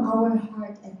away from our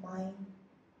heart and mind.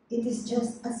 It is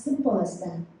just as simple as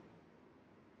that.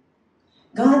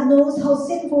 God knows how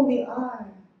sinful we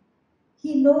are.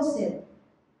 He knows it.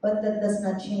 But that does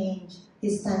not change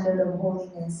His standard of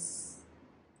holiness.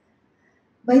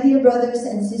 My dear brothers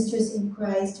and sisters in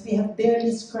Christ, we have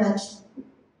barely scratched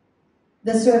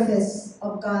the surface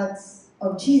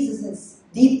of Jesus'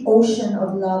 deep ocean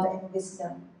of love and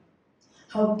wisdom.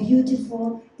 How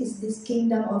beautiful is this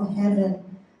kingdom of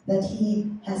heaven that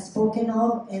He has spoken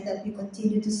of and that we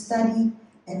continue to study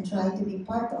and try to be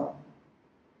part of,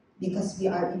 because we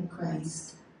are in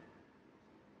Christ.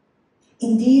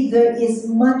 Indeed, there is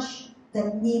much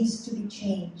that needs to be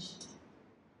changed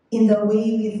in the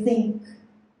way we think,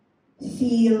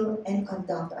 feel, and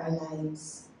conduct our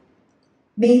lives.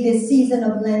 May this season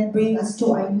of Lent bring us to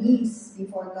our knees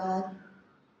before God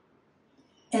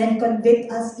and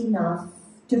convict us enough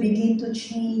to begin to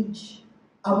change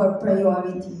our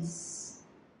priorities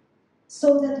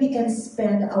so that we can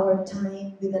spend our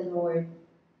time with the Lord,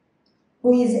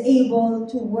 who is able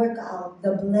to work out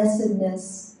the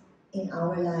blessedness in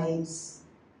our lives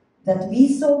that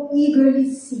we so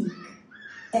eagerly seek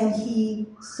and He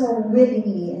so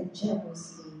willingly and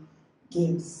generously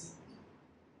gives.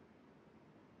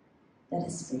 Let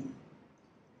us pray.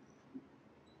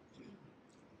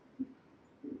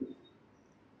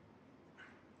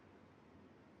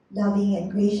 Loving and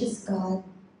gracious God,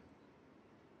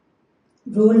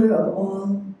 ruler of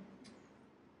all,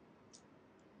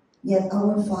 yet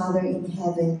our Father in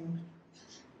heaven,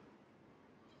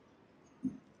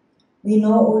 we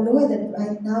know, O Lord, that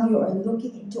right now You are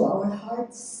looking into our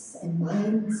hearts and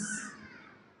minds.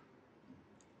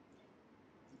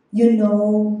 You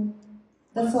know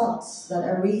the thoughts that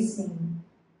are racing.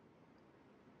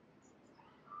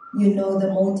 You know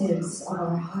the motives of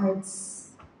our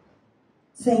hearts.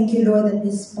 Thank You, Lord, that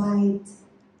despite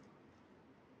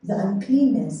the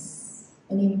uncleanness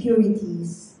and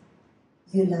impurities,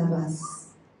 You love us.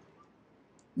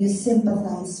 You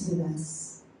sympathize with us.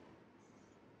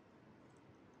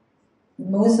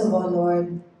 And most of all,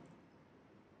 Lord,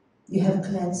 You have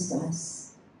cleansed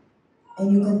us.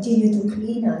 And You continue to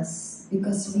clean us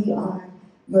because we are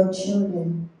Your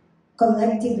children.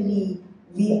 Collectively,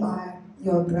 we are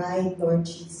Your bride, Lord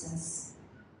Jesus.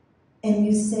 And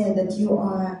You said that You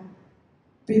are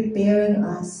preparing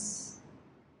us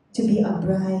to be a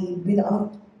bride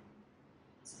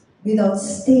without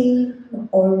stain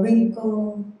or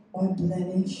wrinkle or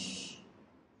blemish.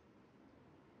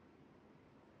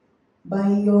 By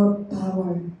Your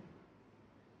power,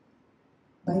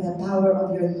 by the power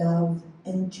of Your love,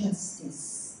 and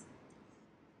justice.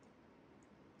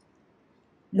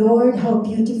 Lord, how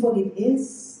beautiful it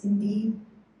is indeed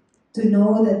to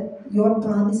know that your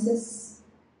promises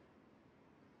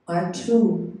are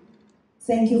true.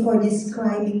 Thank you for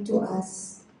describing to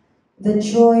us the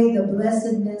joy, the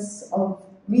blessedness of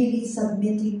really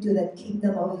submitting to the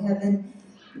kingdom of heaven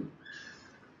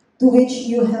to which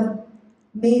you have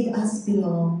made us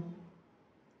belong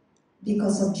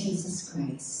because of Jesus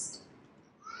Christ.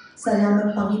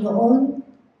 Salamat, Panginoon,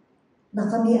 na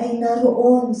kami ay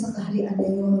naroon sa kaharian na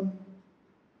yun.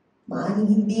 Maaring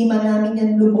hindi man namin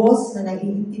yan lubos na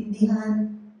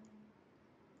naiintindihan,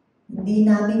 hindi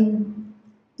namin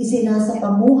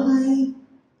isinasapamuhay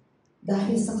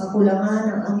dahil sa kakulangan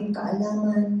ng aming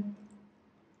kaalaman,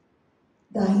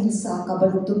 dahil sa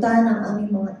kabalututan ng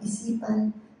aming mga isipan.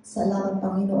 Salamat,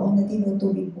 Panginoon, na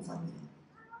tinutubig mo kami.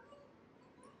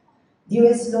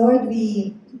 Dearest Lord,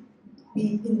 we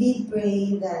indeed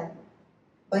pray that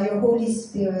by your Holy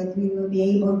Spirit, we will be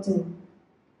able to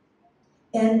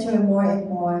enter more and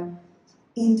more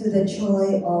into the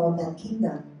joy of that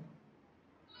kingdom.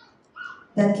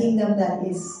 That kingdom that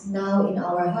is now in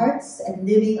our hearts and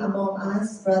living among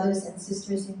us, brothers and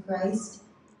sisters in Christ,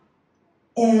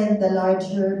 and the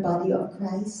larger body of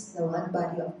Christ, the one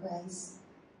body of Christ.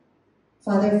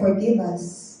 Father, forgive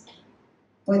us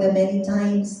for the many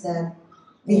times that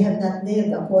we have not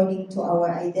lived according to our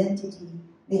identity.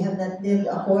 We have not lived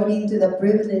according to the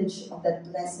privilege of that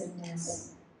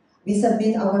blessedness. We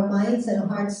submit our minds and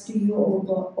hearts to you, O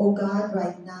God,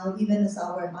 right now, even as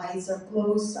our eyes are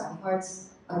closed, our hearts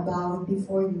are bowed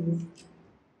before you.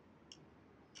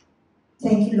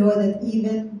 Thank you, Lord, that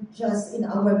even just in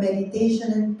our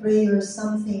meditation and prayer,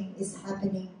 something is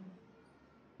happening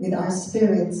with our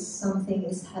spirits, something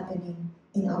is happening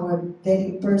in our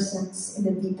very persons, in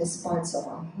the deepest parts of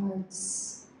our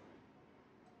hearts.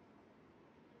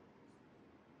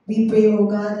 We pray, O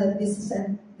God, that this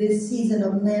season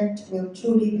of Lent will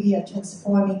truly be a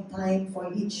transforming time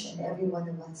for each and every one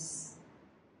of us.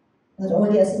 Not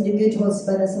only as individuals,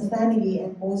 but as a family,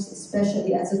 and most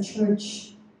especially as a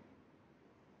church.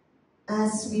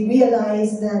 As we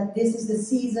realize that this is the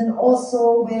season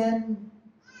also when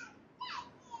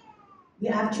we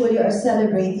actually are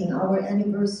celebrating our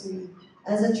anniversary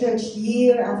as a church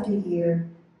year after year.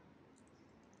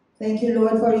 Thank you,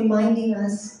 Lord, for reminding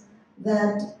us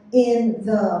that in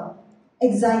the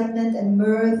excitement and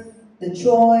mirth, the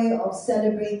joy of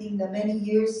celebrating the many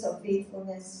years of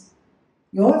faithfulness,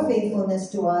 your faithfulness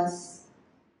to us,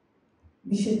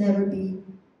 we should never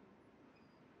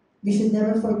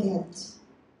forget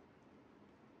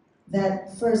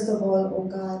that first of all, O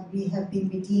God, we have been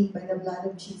redeemed by the blood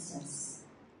of Jesus.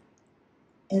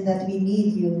 And that we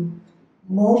need you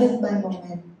moment by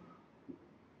moment,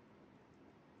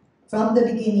 from the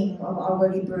beginning of our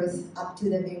rebirth up to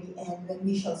the very end, when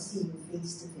we shall see you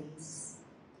face to face.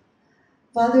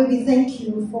 Father, we thank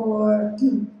you for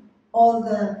all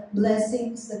the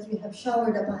blessings that you have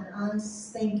showered upon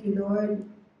us. Thank you, Lord.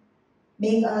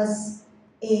 Make us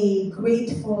a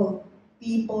grateful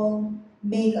people.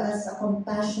 Make us a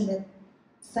compassionate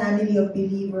family of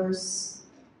believers.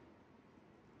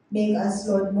 Make us,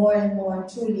 Lord, more and more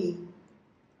truly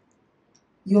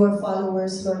your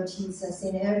followers, Lord Jesus,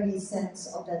 in every sense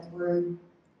of that word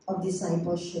of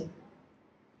discipleship.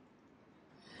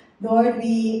 Lord,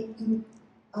 we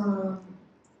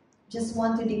just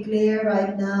want to declare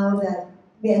right now that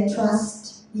we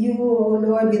entrust you, O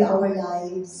Lord, with our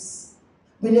lives.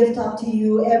 We lift up to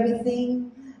you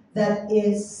everything that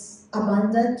is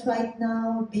abundant right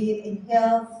now, be it in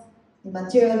health, in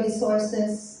material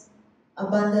resources,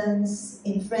 abundance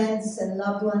in friends and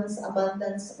loved ones,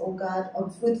 abundance, O God,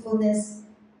 of fruitfulness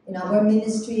in our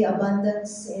ministry,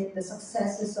 abundance in the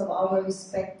successes of our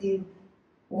respective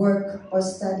work or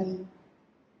study.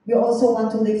 We also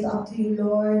want to lift up to you,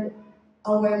 Lord,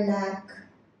 our lack,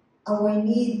 our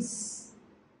needs,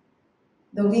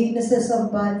 the weaknesses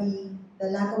of body, the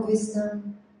lack of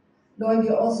wisdom. Lord, we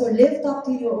also lift up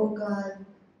to you, O God,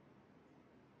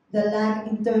 the lack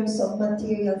in terms of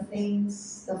material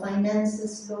things, the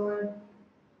finances, Lord,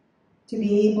 to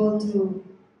be able to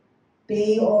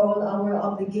pay all our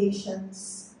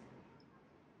obligations,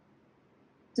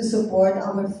 to support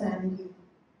our family.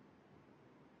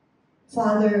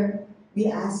 Father, we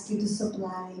ask you to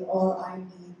supply all our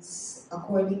needs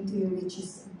according to your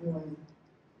riches and glory.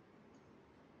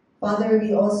 Father,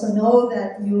 we also know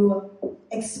that you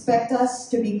expect us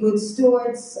to be good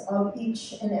stewards of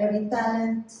each and every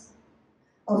talent,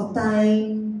 of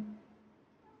talent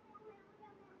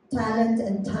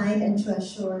and time and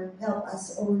treasure. Help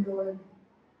us, O Lord.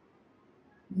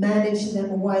 manage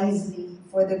them wisely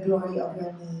for the glory of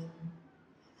your name.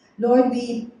 Lord,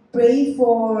 we pray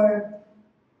for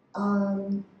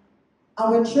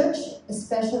our church,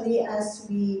 especially as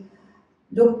we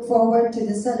look forward to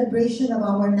the celebration of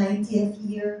our 90th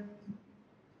year.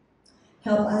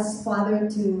 Help us, Father,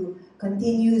 to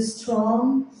continue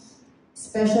strong,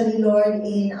 especially, Lord,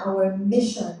 in our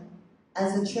mission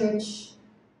as a church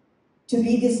to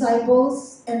be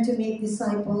disciples and to make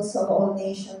disciples of all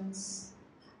nations.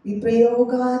 We pray, O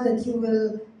God, that you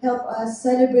will help us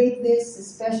celebrate this,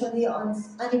 especially on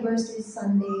Anniversary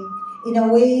Sunday, in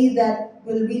a way that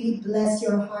will really bless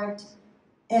your heart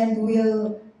and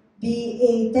will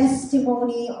be a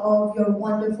testimony of your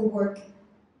wonderful work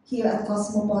here at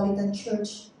Cosmopolitan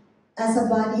Church as a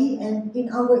body and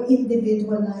in our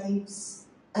individual lives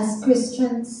as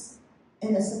Christians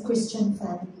and as a Christian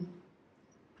family.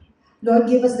 Lord,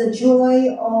 give us the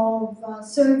joy of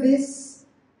service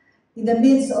in the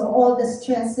midst of all the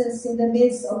stresses, in the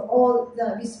midst of all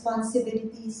the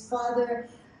responsibilities. Father,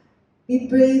 we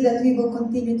pray that we will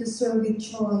continue to serve with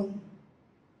joy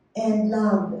and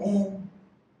love and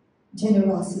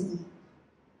generosity.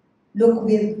 Look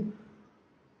with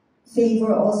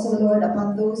favor also, Lord,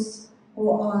 upon those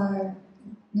who are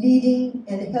leading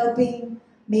and helping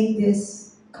make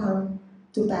this come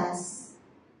to pass.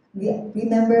 We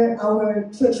remember our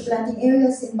church planting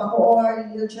areas in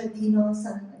Bacoor, Little Giardino,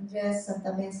 San Andres,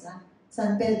 Santa Mesa,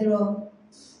 San Pedro,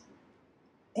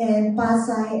 and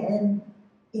Pasay, and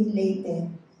in Leyte.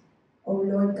 Oh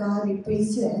Lord God, we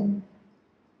praise you and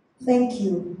thank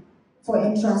you for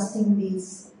entrusting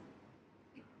these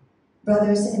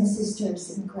brothers and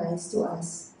sisters in Christ to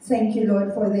us. Thank you,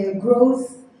 Lord, for their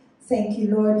growth. Thank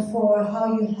you, Lord, for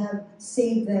how you have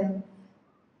saved them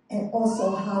and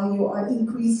also how you are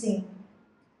increasing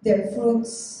their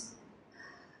fruits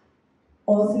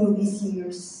all through these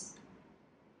years.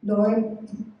 Lord,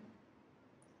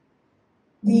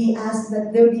 we ask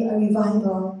that there be a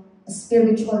revival, a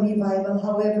spiritual revival,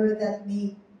 however that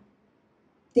may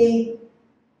take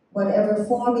whatever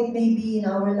form it may be in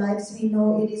our lives. We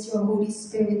know it is your Holy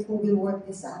Spirit who will work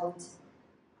this out.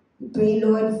 We pray,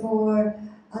 Lord, for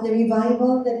the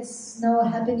revival that is now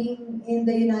happening in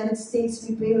the United States.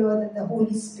 We pray, Lord, that the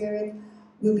Holy Spirit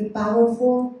will be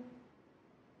powerful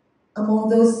among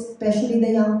those, especially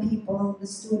the young people, the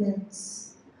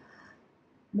students.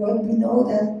 Lord, we know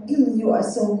that you are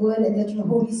so good and that your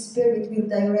Holy Spirit will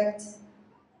direct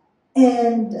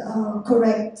and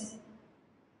correct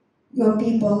your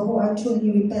people who are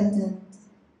truly repentant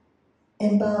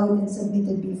and bowed and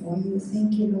submitted before you.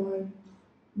 Thank you, Lord.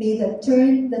 May that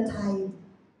turn the tide,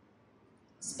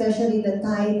 especially the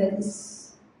tide that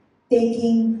is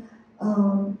taking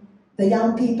the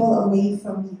young people away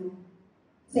from you.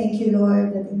 Thank you,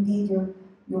 Lord, that indeed your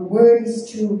word is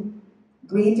true.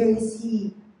 Greater is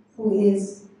he who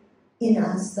is in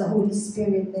us, the Holy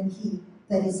Spirit, than he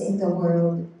that is in the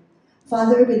world.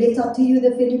 Father, we lift up to you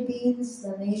the Philippines,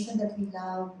 the nation that we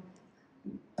love.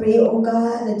 Pray, O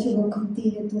God, that you will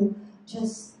continue to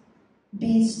just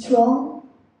be strong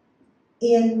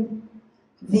in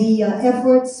the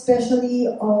efforts, especially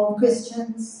of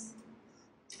Christians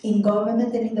in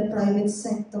government and in the private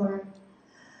sector,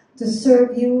 to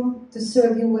serve you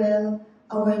well,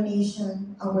 our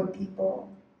nation, our people.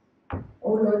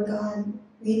 O Lord God,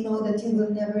 we know that you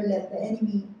will never let the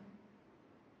enemy,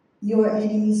 your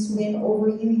enemies, win over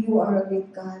you. You are a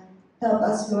great God. Help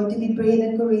us, Lord, to be brave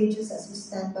and courageous as we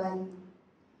stand by you.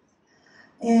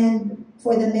 And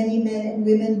for the many men and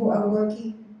women who are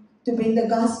working to bring the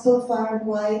gospel far and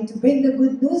wide, to bring the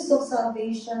good news of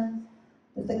salvation,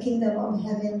 that the kingdom of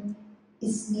heaven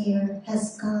is near,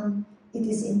 has come. It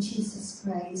is in Jesus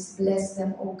Christ. Bless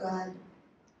them, O God.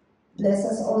 Bless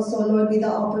us also, Lord, with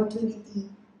the opportunity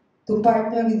to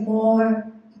partner with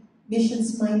more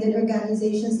missions-minded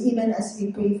organizations, even as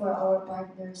we pray for our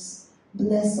partners.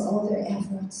 Bless all their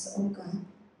efforts, O God.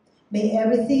 May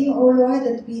everything, O Lord,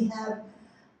 that we have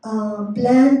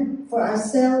planned for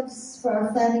ourselves, for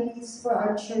our families, for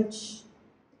our church,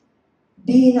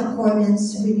 be in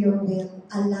accordance with your will.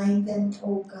 Align them,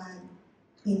 O God,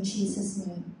 in Jesus'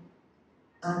 name.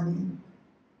 Amen.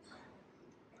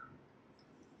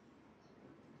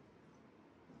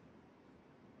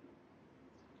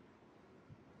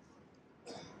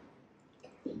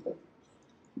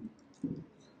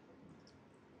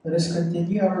 Let us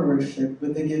continue our worship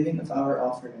with the giving of our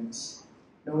offerings,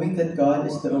 knowing that God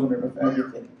is the owner of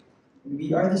everything, and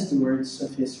we are the stewards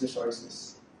of his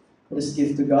resources. Let us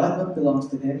give to God what belongs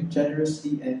to him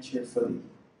generously and cheerfully.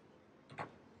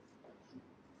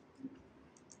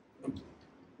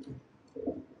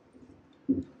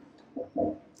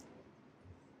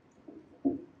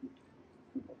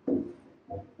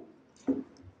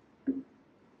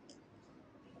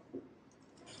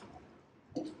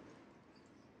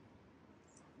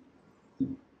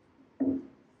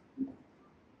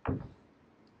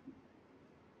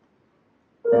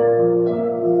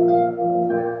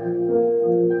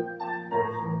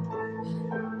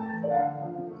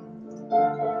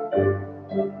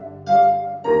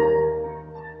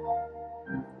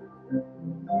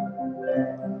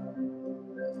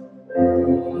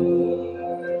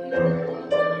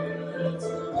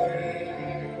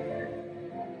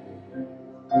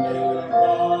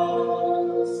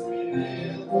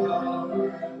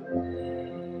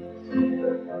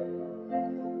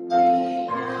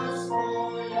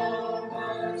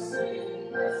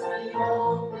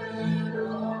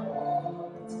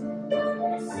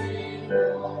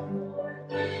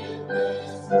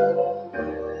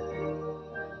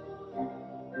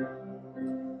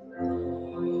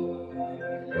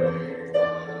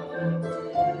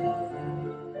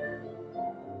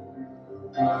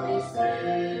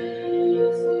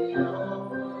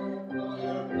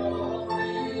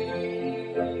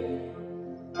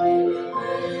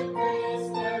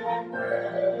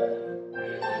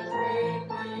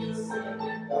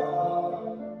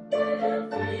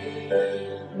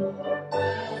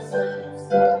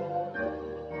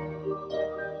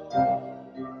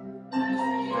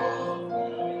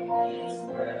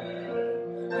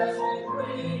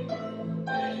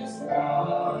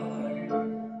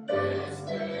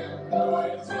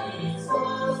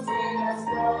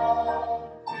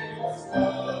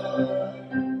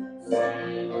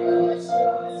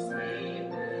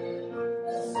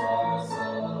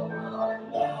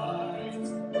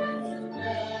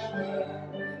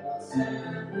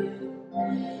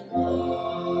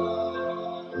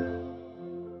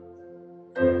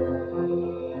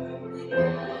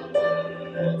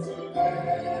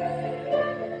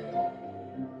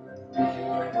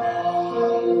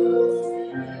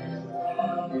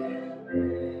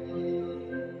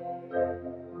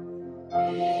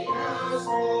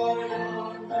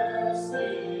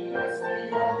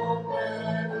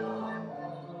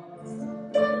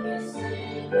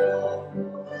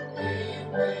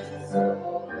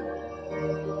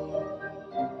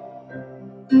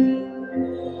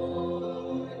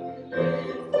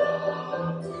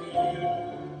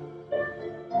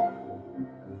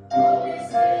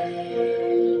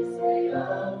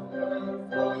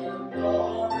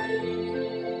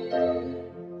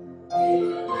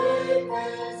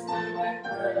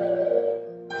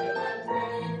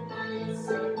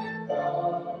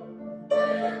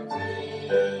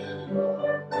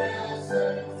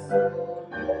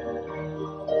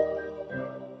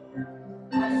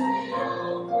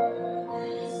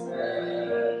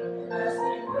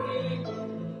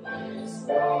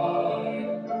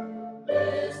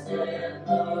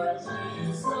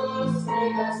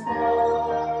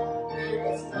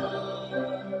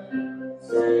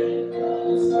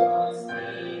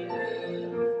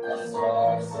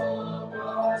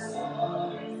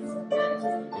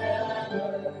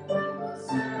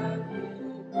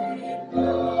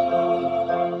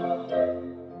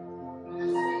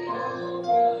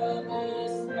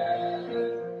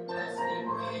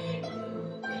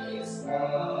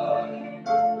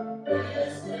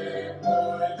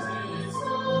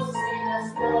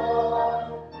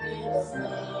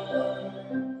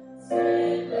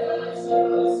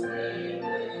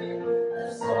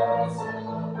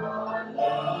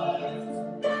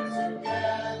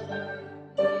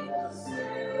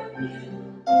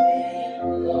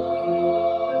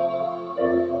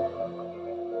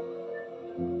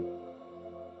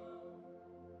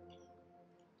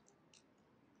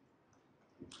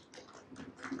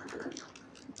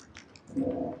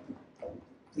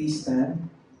 Please stand.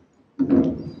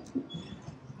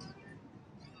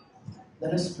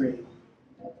 Let us pray.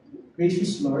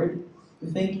 Gracious Lord, we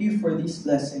thank you for these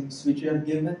blessings which you have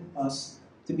given us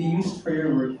to be used for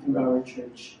your work through our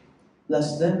church.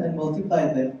 Bless them and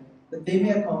multiply them, that they may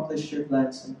accomplish your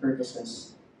plans and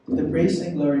purposes. To the praise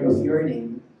and glory of your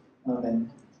name.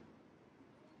 Amen.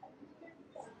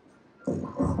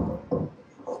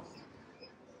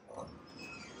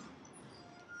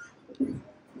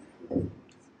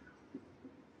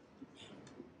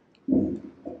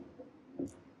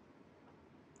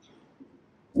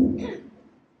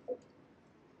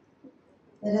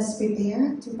 Let us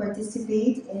prepare to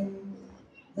participate in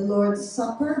the Lord's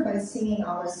Supper by singing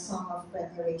our song of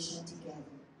preparation together.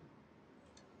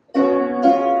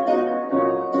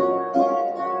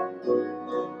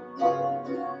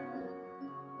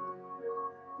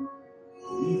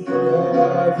 We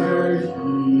gather here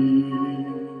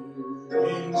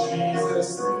in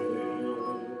Jesus'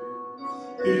 name.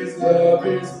 His love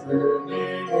is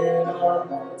burning in our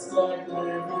hearts like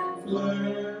living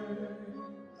flame.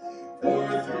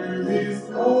 For through His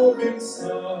loving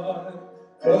Son,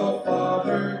 the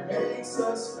Father makes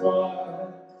us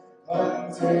one.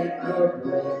 Come take the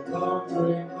bread, come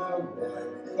drink the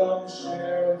wine, come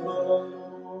share the Lord.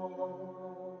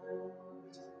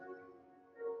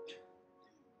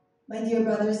 My dear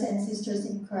brothers and sisters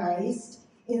in Christ,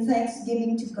 in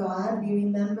thanksgiving to God, we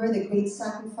remember the great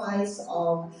sacrifice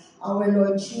of our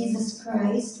Lord Jesus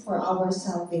Christ for our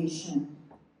salvation.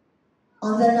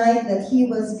 On the night that he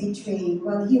was betrayed,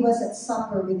 while he was at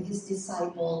supper with his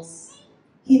disciples,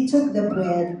 he took the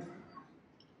bread.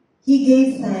 He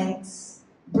gave thanks,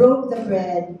 broke the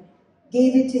bread,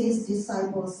 gave it to his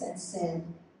disciples, and said,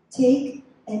 "Take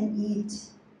and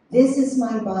eat. This is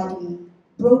my body,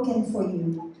 broken for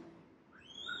you.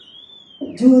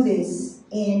 Do this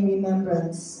in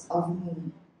remembrance of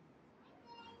me."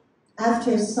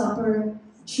 After supper,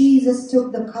 Jesus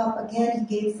took the cup again.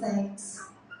 He gave thanks,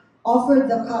 offered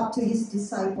the cup to his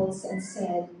disciples, and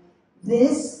said,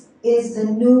 "This is the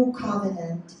new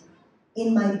covenant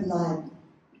in my blood.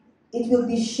 It will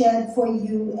be shed for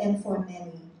you and for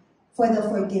many, for the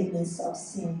forgiveness of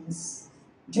sins.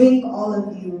 Drink all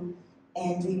of you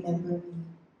and remember me."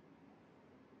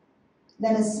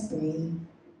 Let us pray.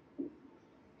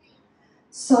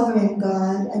 Sovereign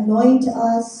God, anoint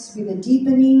us with a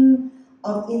deepening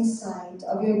of insight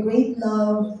of your great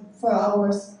love for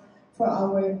our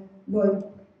Lord,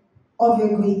 of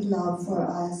your great love for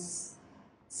us.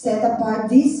 Set apart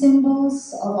these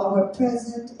symbols of our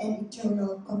present and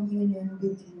eternal communion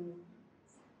with you.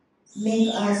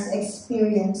 Make us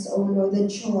experience, O Lord, the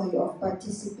joy of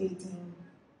participating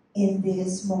in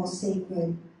this most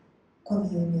sacred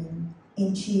communion.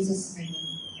 In Jesus' name,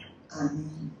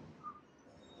 amen.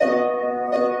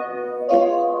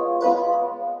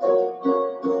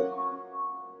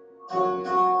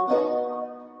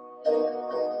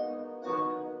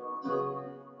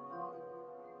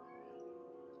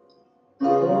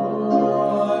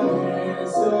 One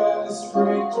is a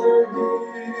stranger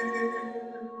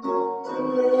here,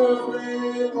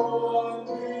 everyone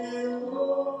belongs,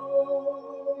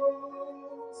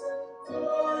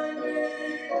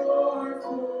 finding our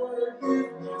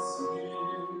forgiveness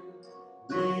here.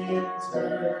 We in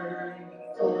turn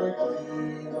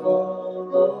forgive all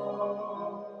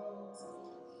wrongs.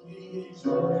 He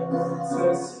joins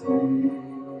us here.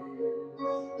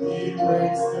 He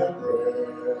breaks the bread.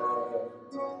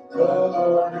 The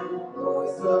Lord who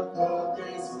pours the cup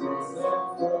is risen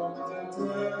from the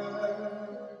dead.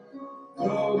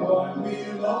 The one we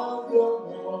love the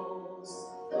most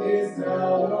is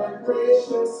now our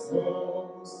gracious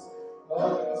host.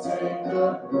 Take the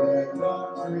bread,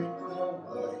 drink the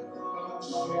wine,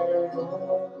 share the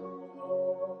Lord.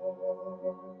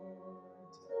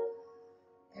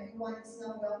 Everyone is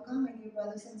now welcome, my dear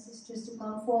brothers and sisters, to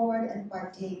come forward and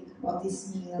partake of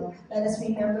this meal. Let us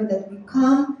remember that we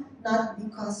come not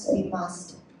because we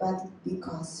must, but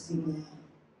because we may.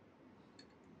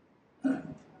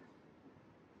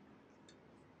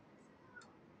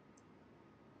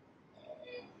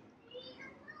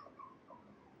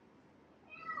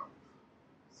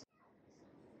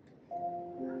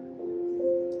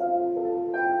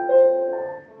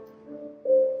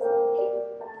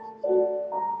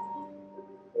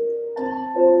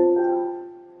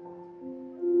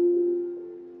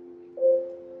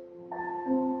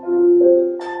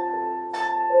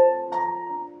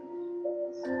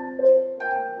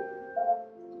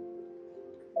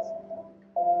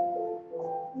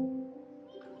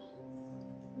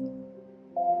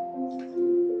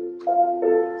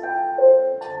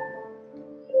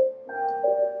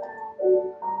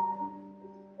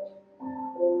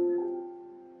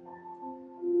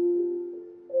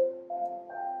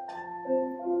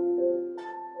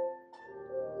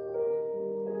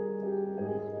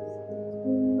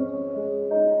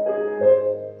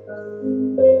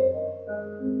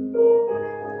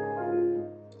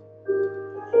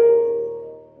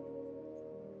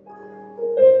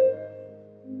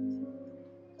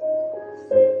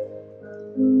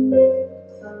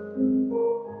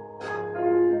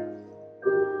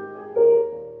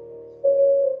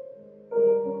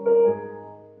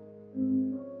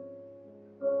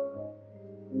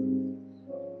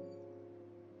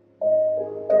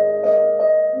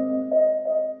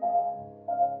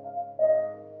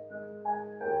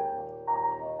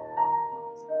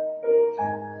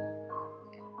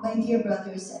 My dear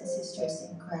brothers and sisters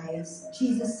in Christ,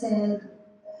 Jesus said,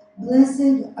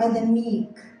 "Blessed are the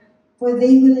meek, for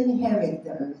they will inherit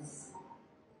the earth."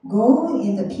 Go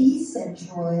in the peace and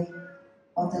joy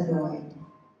of the Lord.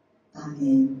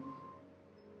 Amen.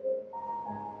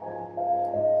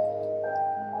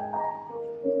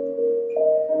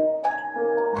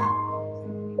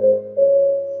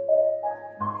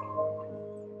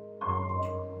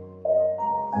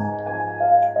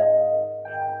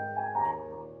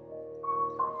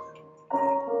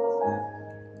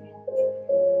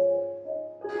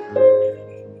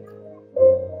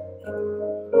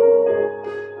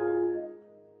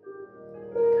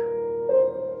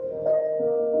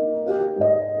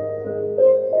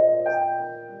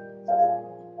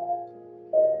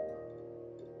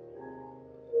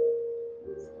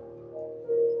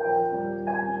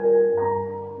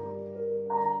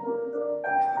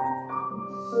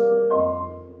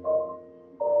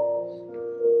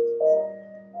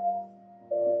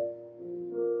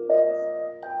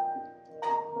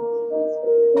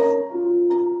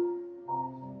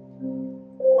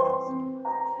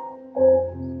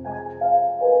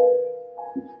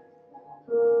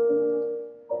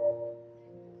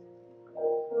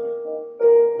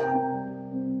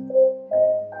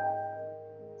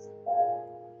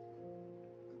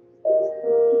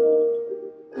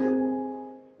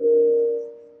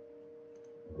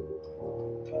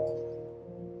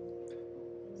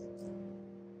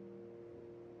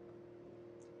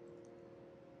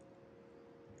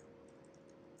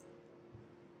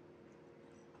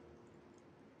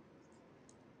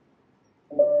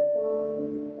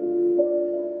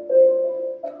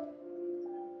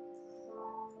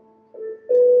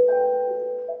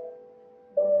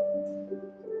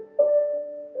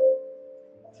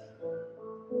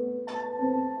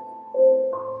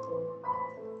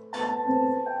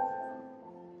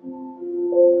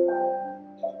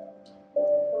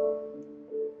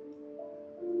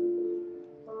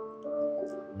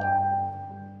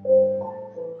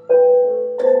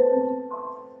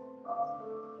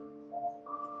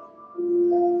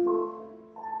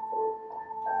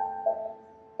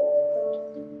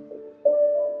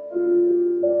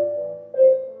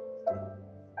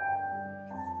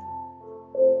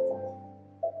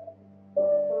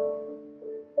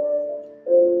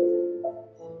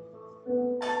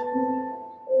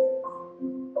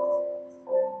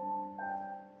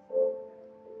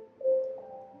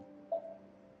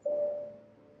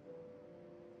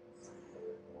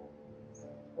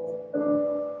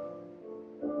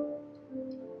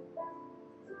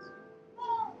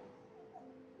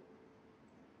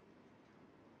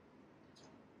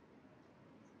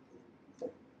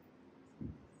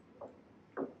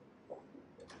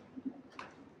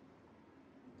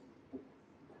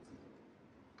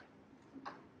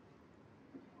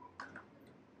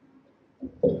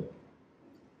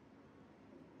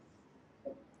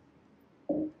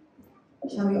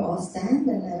 Shall we all stand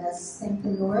and let us thank the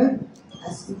Lord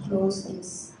as we close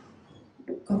this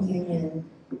communion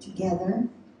together?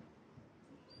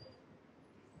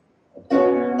 We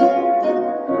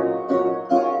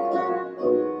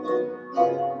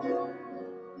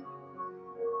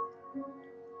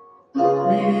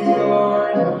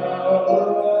are now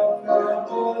a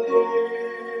family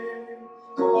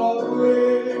of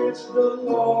which the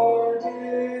Lord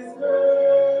is heard.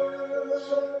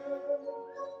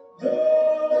 The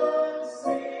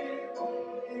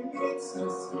singing meets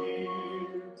us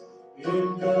here in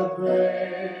the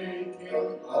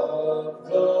breaking of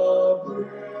the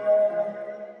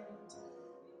bread.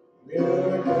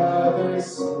 We'll gather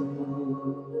soon,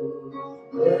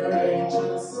 where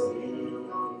angels sing.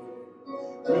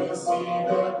 We'll see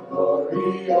the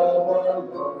glory of our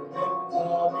Lord and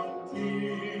coming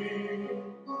King.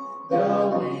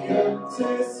 Now we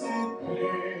anticipate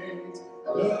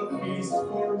the feast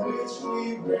for which we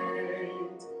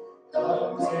wait.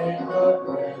 Come take the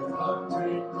bread, come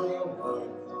drink the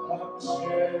wine, come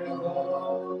share the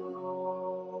Lord.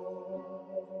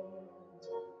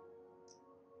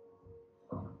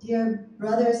 Dear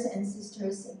brothers and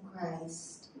sisters in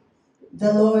Christ,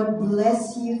 the Lord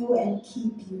bless you and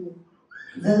keep you.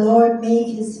 The Lord make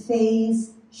his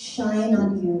face shine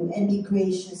on you and be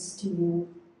gracious to you.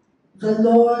 The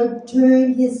Lord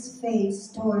turn his face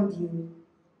toward you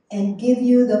and give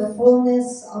you the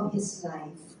fullness of his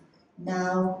life,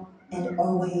 now and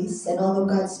always. And all of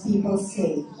God's people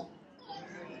say,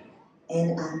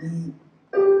 and amen.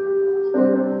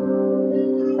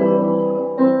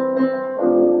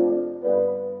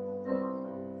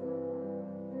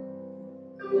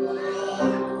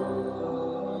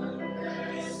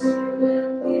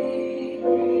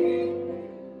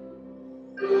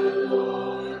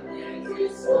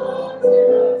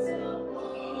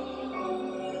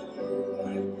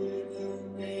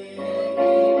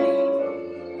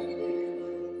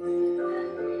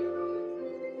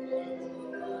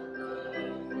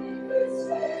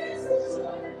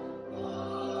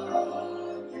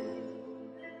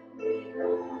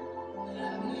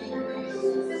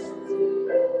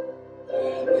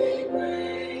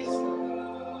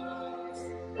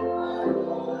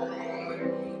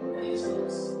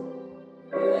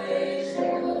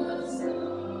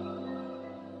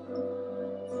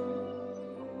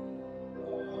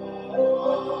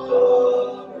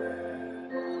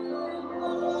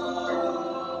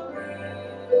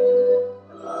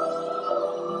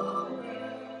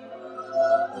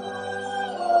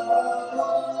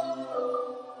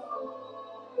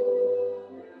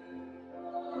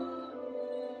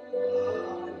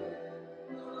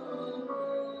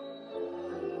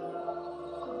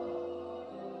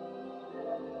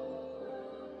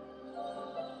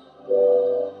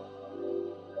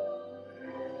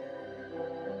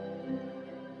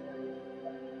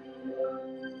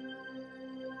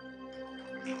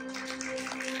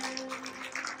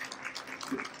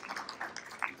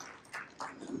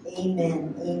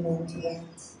 Amen. Amen to that.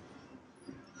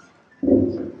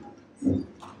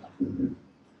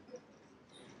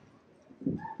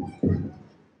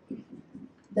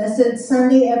 Blessed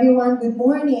Sunday, everyone. Good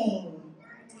morning.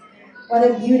 What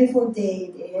a beautiful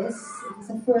day it is. It's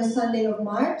the first Sunday of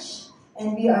March,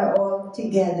 and we are all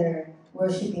together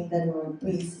worshiping the Lord.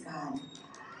 Praise God.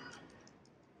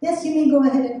 Yes, you may go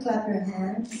ahead and clap your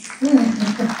hands.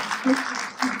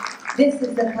 This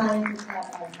is the time to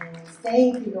clap our hands.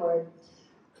 Thank you, Lord.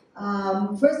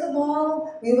 First of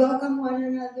all, we welcome one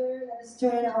another. Let us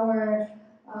turn our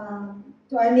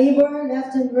to our neighbor,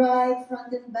 left and right,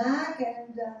 front and back,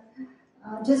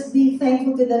 and just be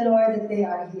thankful to the Lord that they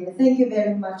are here. Thank you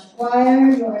very much, choir.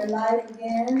 You are alive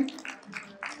again.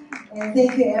 And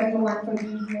thank you, everyone, for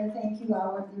being here. Thank you,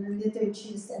 our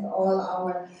liturgists and all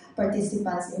our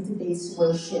participants in today's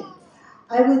worship.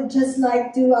 I would just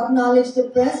like to acknowledge the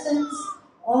presence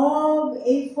of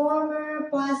a former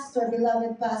pastor,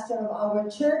 beloved pastor of our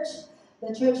church,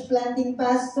 the church planting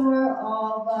pastor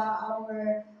of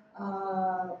our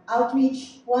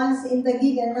outreach once in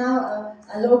Taguig and now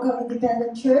a local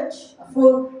independent church, a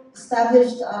full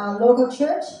established local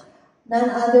church, none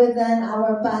other than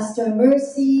our Pastor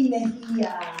Mercy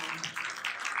Mejia.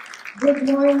 Good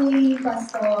morning,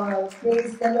 Pastor.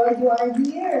 Praise the Lord, you are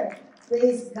here.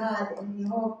 Praise God, and we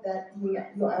hope that you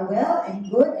are well and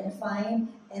good and fine,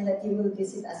 and that you will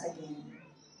visit us again.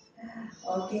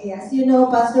 Okay, as you know,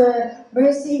 Pastor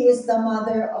Mercy is the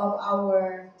mother of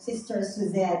our sister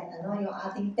Suzette. Ano, yung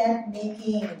ating tent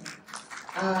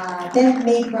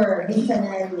maker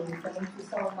missionary. Thank you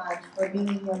so much for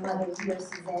bringing your mother here,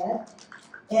 Suzette.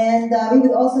 And we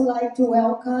would also like to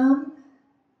welcome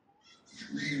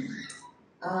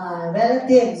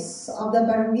relatives of the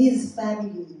Baruiz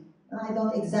family. I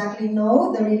don't exactly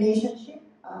know the relationship.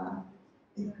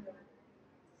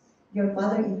 Your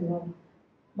mother-in-law.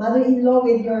 Mother-in-law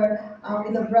with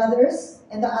the brothers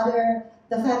and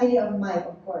the family of Mike,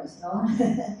 of course, no?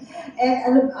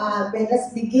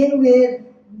 Let's begin with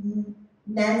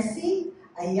Nancy.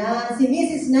 Ayan, si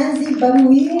Mrs. Nancy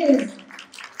Baruiz.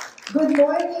 Good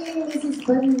morning, Mrs.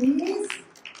 Baruiz.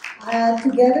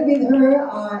 Together with her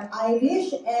are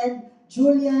Irish and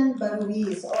Julian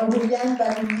Baruiz, or Julian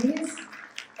Baruiz,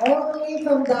 all the way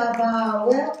from Davao.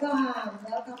 Welcome,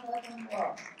 welcome, welcome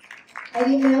po. I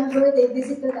remember they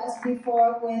visited us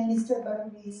before when Mr.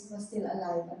 Baruiz was still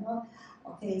alive. Ano?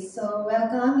 Okay, so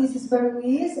welcome Mrs.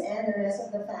 Baruiz and the rest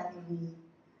of the family.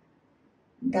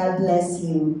 God bless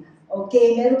you.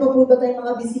 Okay, meron pa po ba tayong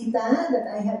mga bisita that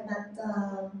I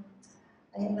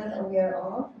am not aware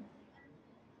of?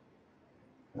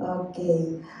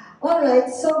 Okay. Alright,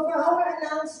 so for our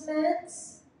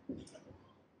announcements,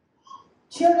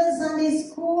 Children's Sunday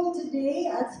School today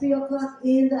at 3 o'clock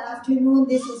in the afternoon.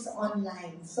 This is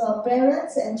online. So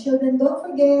parents and children, don't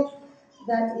forget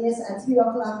that is at 3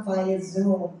 o'clock via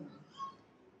Zoom.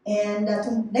 And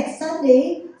next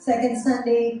Sunday, second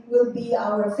Sunday, will be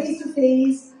our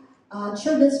face-to-face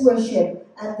children's worship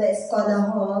at the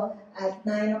Escoda Hall at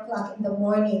 9 o'clock in the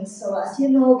morning. So as you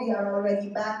know, we are already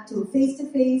back to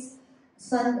face-to-face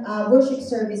worship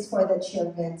service for the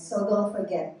children. So don't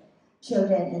forget,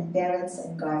 children and parents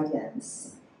and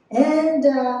guardians. And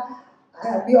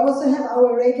we also have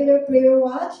our regular prayer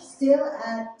watch still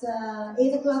at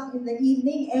 8 o'clock in the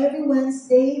evening every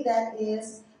Wednesday. That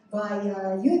is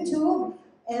via YouTube.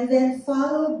 And then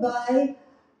followed by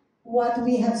what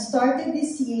we have started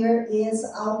this year is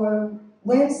our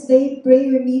Wednesday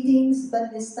prayer meetings,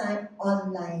 but this time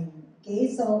online.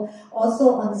 Okay, so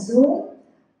also on Zoom.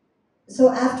 So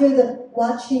after the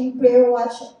prayer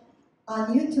watch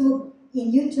on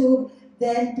YouTube,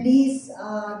 then please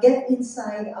get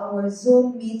inside our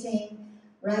Zoom meeting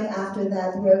right after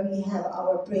that, where we have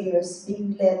our prayers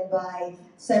being led by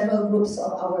several groups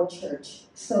of our church.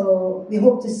 So we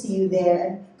hope to see you there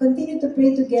and continue to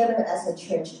pray together as a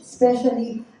church,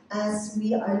 especially as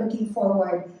we are looking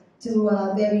forward to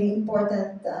very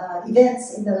important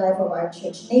events in the life of our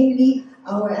church, namely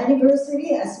our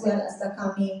anniversary as well as the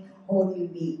coming Holy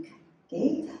Week.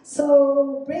 Okay?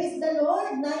 So, praise the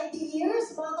Lord, 90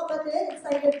 years, mga kapatid,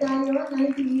 excited tayo,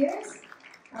 90 years.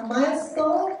 A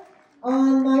milestone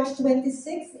on March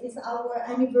 26th is our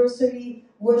anniversary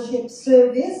worship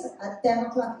service at 10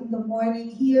 o'clock in the morning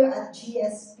here at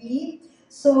GSP.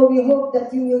 So, we hope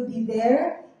that you will be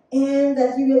there and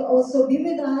that you will also be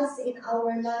with us in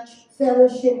our lunch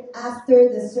fellowship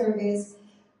after the service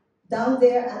down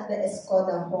there at the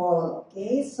Escoda Hall.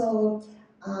 Okay, so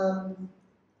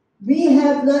we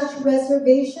have lunch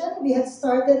reservation. We have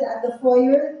started at the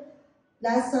foyer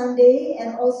last Sunday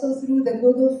and also through the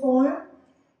Google form.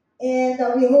 And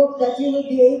we hope that you will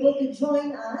be able to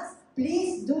join us.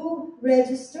 Please do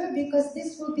register because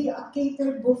this will be a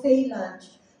catered buffet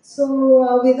lunch.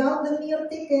 So without the meal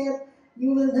ticket,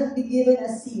 you will not be given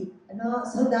a seat. Ano?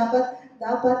 So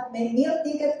dapat may meal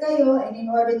ticket kayo, and in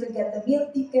order to get the meal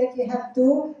ticket, you have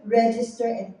to register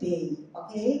and pay.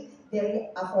 Okay? Very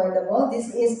affordable.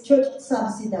 This is church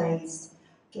subsidized.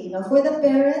 Okay, now for the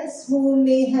parents who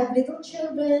may have little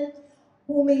children,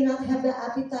 who may not have the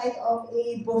appetite of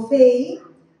a buffet,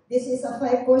 this is a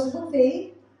 5-course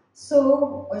buffet,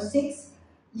 so, or 6,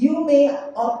 you may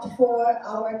opt for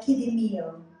our kiddie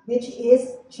meal, which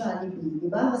is Jollibee.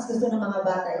 Diba? Mas gusto ng mga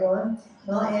bata yon,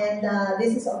 no? And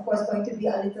this is of course going to be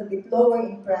a little bit lower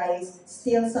in price,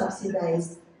 still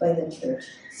subsidized by the church.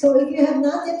 So if you have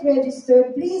not yet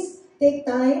registered, please take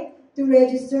time to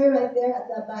register right there at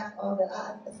the back of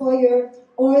the foyer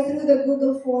or through the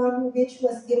Google form which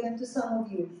was given to some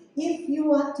of you. If you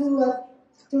want to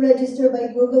register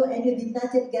by Google and you did not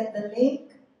yet get the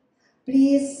link,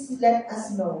 please let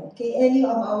us know. Okay, any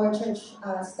of our church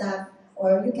staff,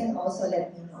 or you can also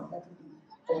let me know. That would be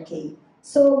okay.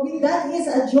 So that is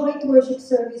a joint worship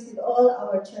service with all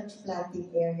our church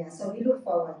planting areas. So we look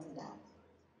forward to that.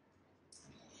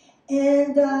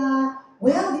 And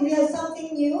well, we have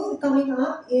something new coming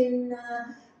up in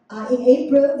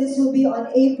April. This will be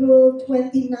on April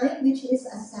 29, which is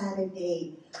a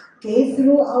Saturday. Okay,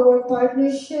 through our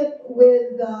partnership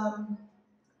with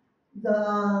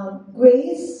the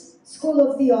Grace School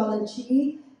of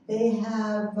Theology, they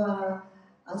have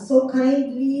so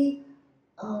kindly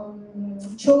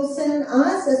chosen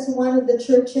us as one of the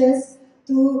churches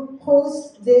to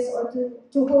host this, or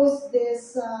to host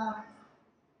this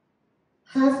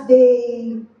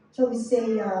half-day, shall we say,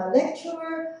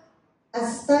 lecture a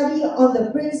study on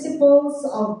the principles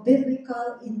of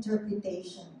biblical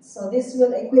interpretation. So this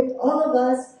will equip all of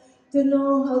us to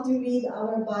know how to read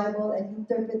our Bible and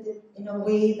interpret it in a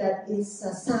way that is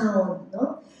sound,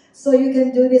 no? So you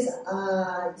can do this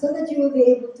so that you will be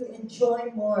able to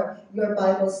enjoy more your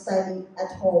Bible study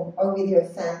at home or with your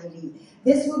family.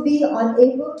 This will be on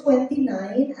April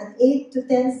 29 at 8 to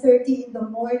 10:30 in the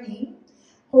morning,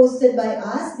 hosted by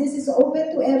us. This is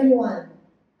open to everyone.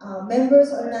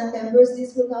 Members or non-members,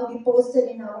 this will now be posted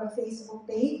in our Facebook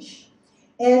page.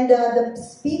 And the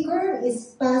speaker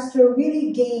is Pastor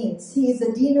Willie Gaines. He is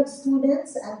the Dean of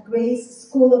Students at Grace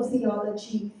School of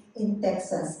Theology in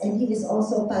Texas. And he is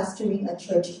also pastoring a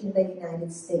church in the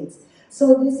United States.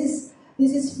 So this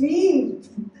is free.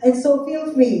 And so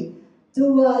feel free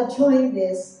to join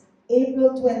this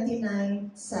April 29,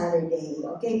 Saturday.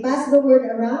 Okay, pass the word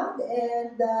around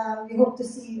and we hope to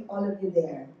see all of you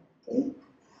there. Okay?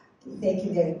 Thank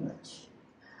you very much.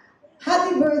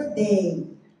 Happy birthday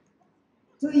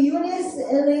to Eunice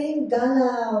Elaine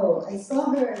Galao. I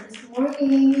saw her this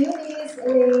morning. Eunice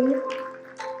Elaine.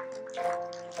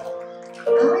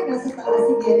 Ay, nasa taas.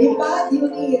 Sige, lipad,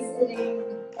 Eunice Elaine.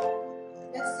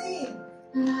 Let's sing.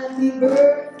 Happy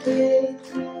birthday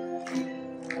to you.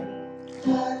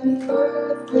 Happy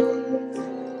birthday to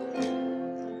you.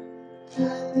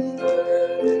 Happy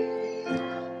birthday.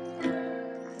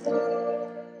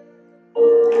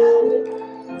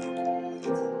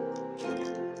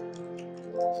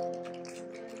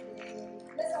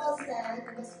 Let's all stand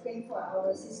and let's pray for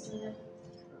our sister.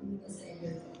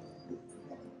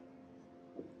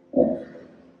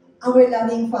 Our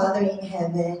loving Father in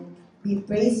heaven, we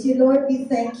praise you, Lord. We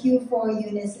thank you for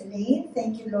Eunice Elaine.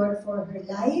 Thank you, Lord, for her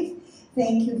life.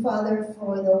 Thank you, Father,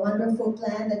 for the wonderful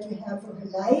plan that you have for her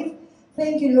life.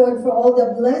 Thank you, Lord, for all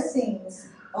the blessings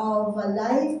of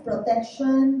life,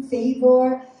 protection,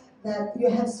 favor that you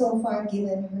have so far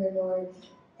given her, Lord.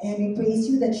 And we praise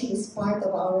you that she is part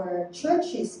of our church,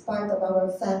 she is part of our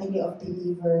family of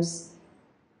believers.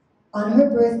 On her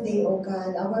birthday, O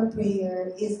God, our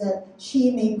prayer is that she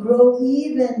may grow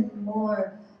even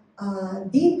more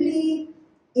deeply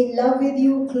in love with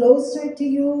you, closer to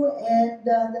you, and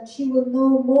that she will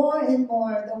know more and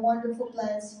more the wonderful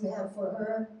plans you have for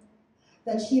her,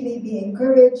 that she may be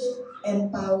encouraged,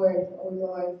 empowered, O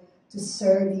Lord, to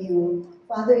serve you.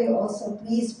 Father, you also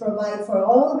please provide for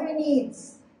all her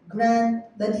needs. Grant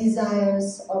the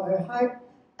desires of her heart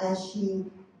as she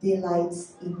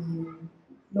delights in you.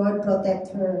 Lord,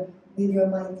 protect her with your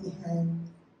mighty hand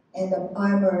and the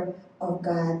armor of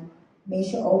God. May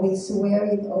she always wear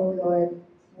it, O Lord.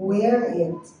 Wear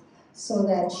it so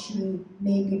that she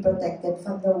may be protected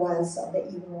from the wiles of the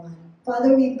evil one.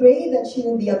 Father, we pray that she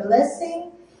will be a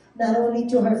blessing not only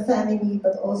to her family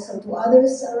but also to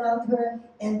others around her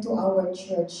and to our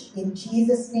church. In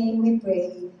Jesus' name we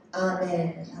pray.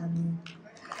 Amen. Amen.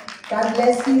 God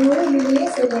bless you,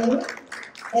 Eunice,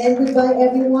 and goodbye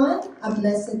everyone. A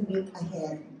blessed week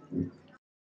ahead.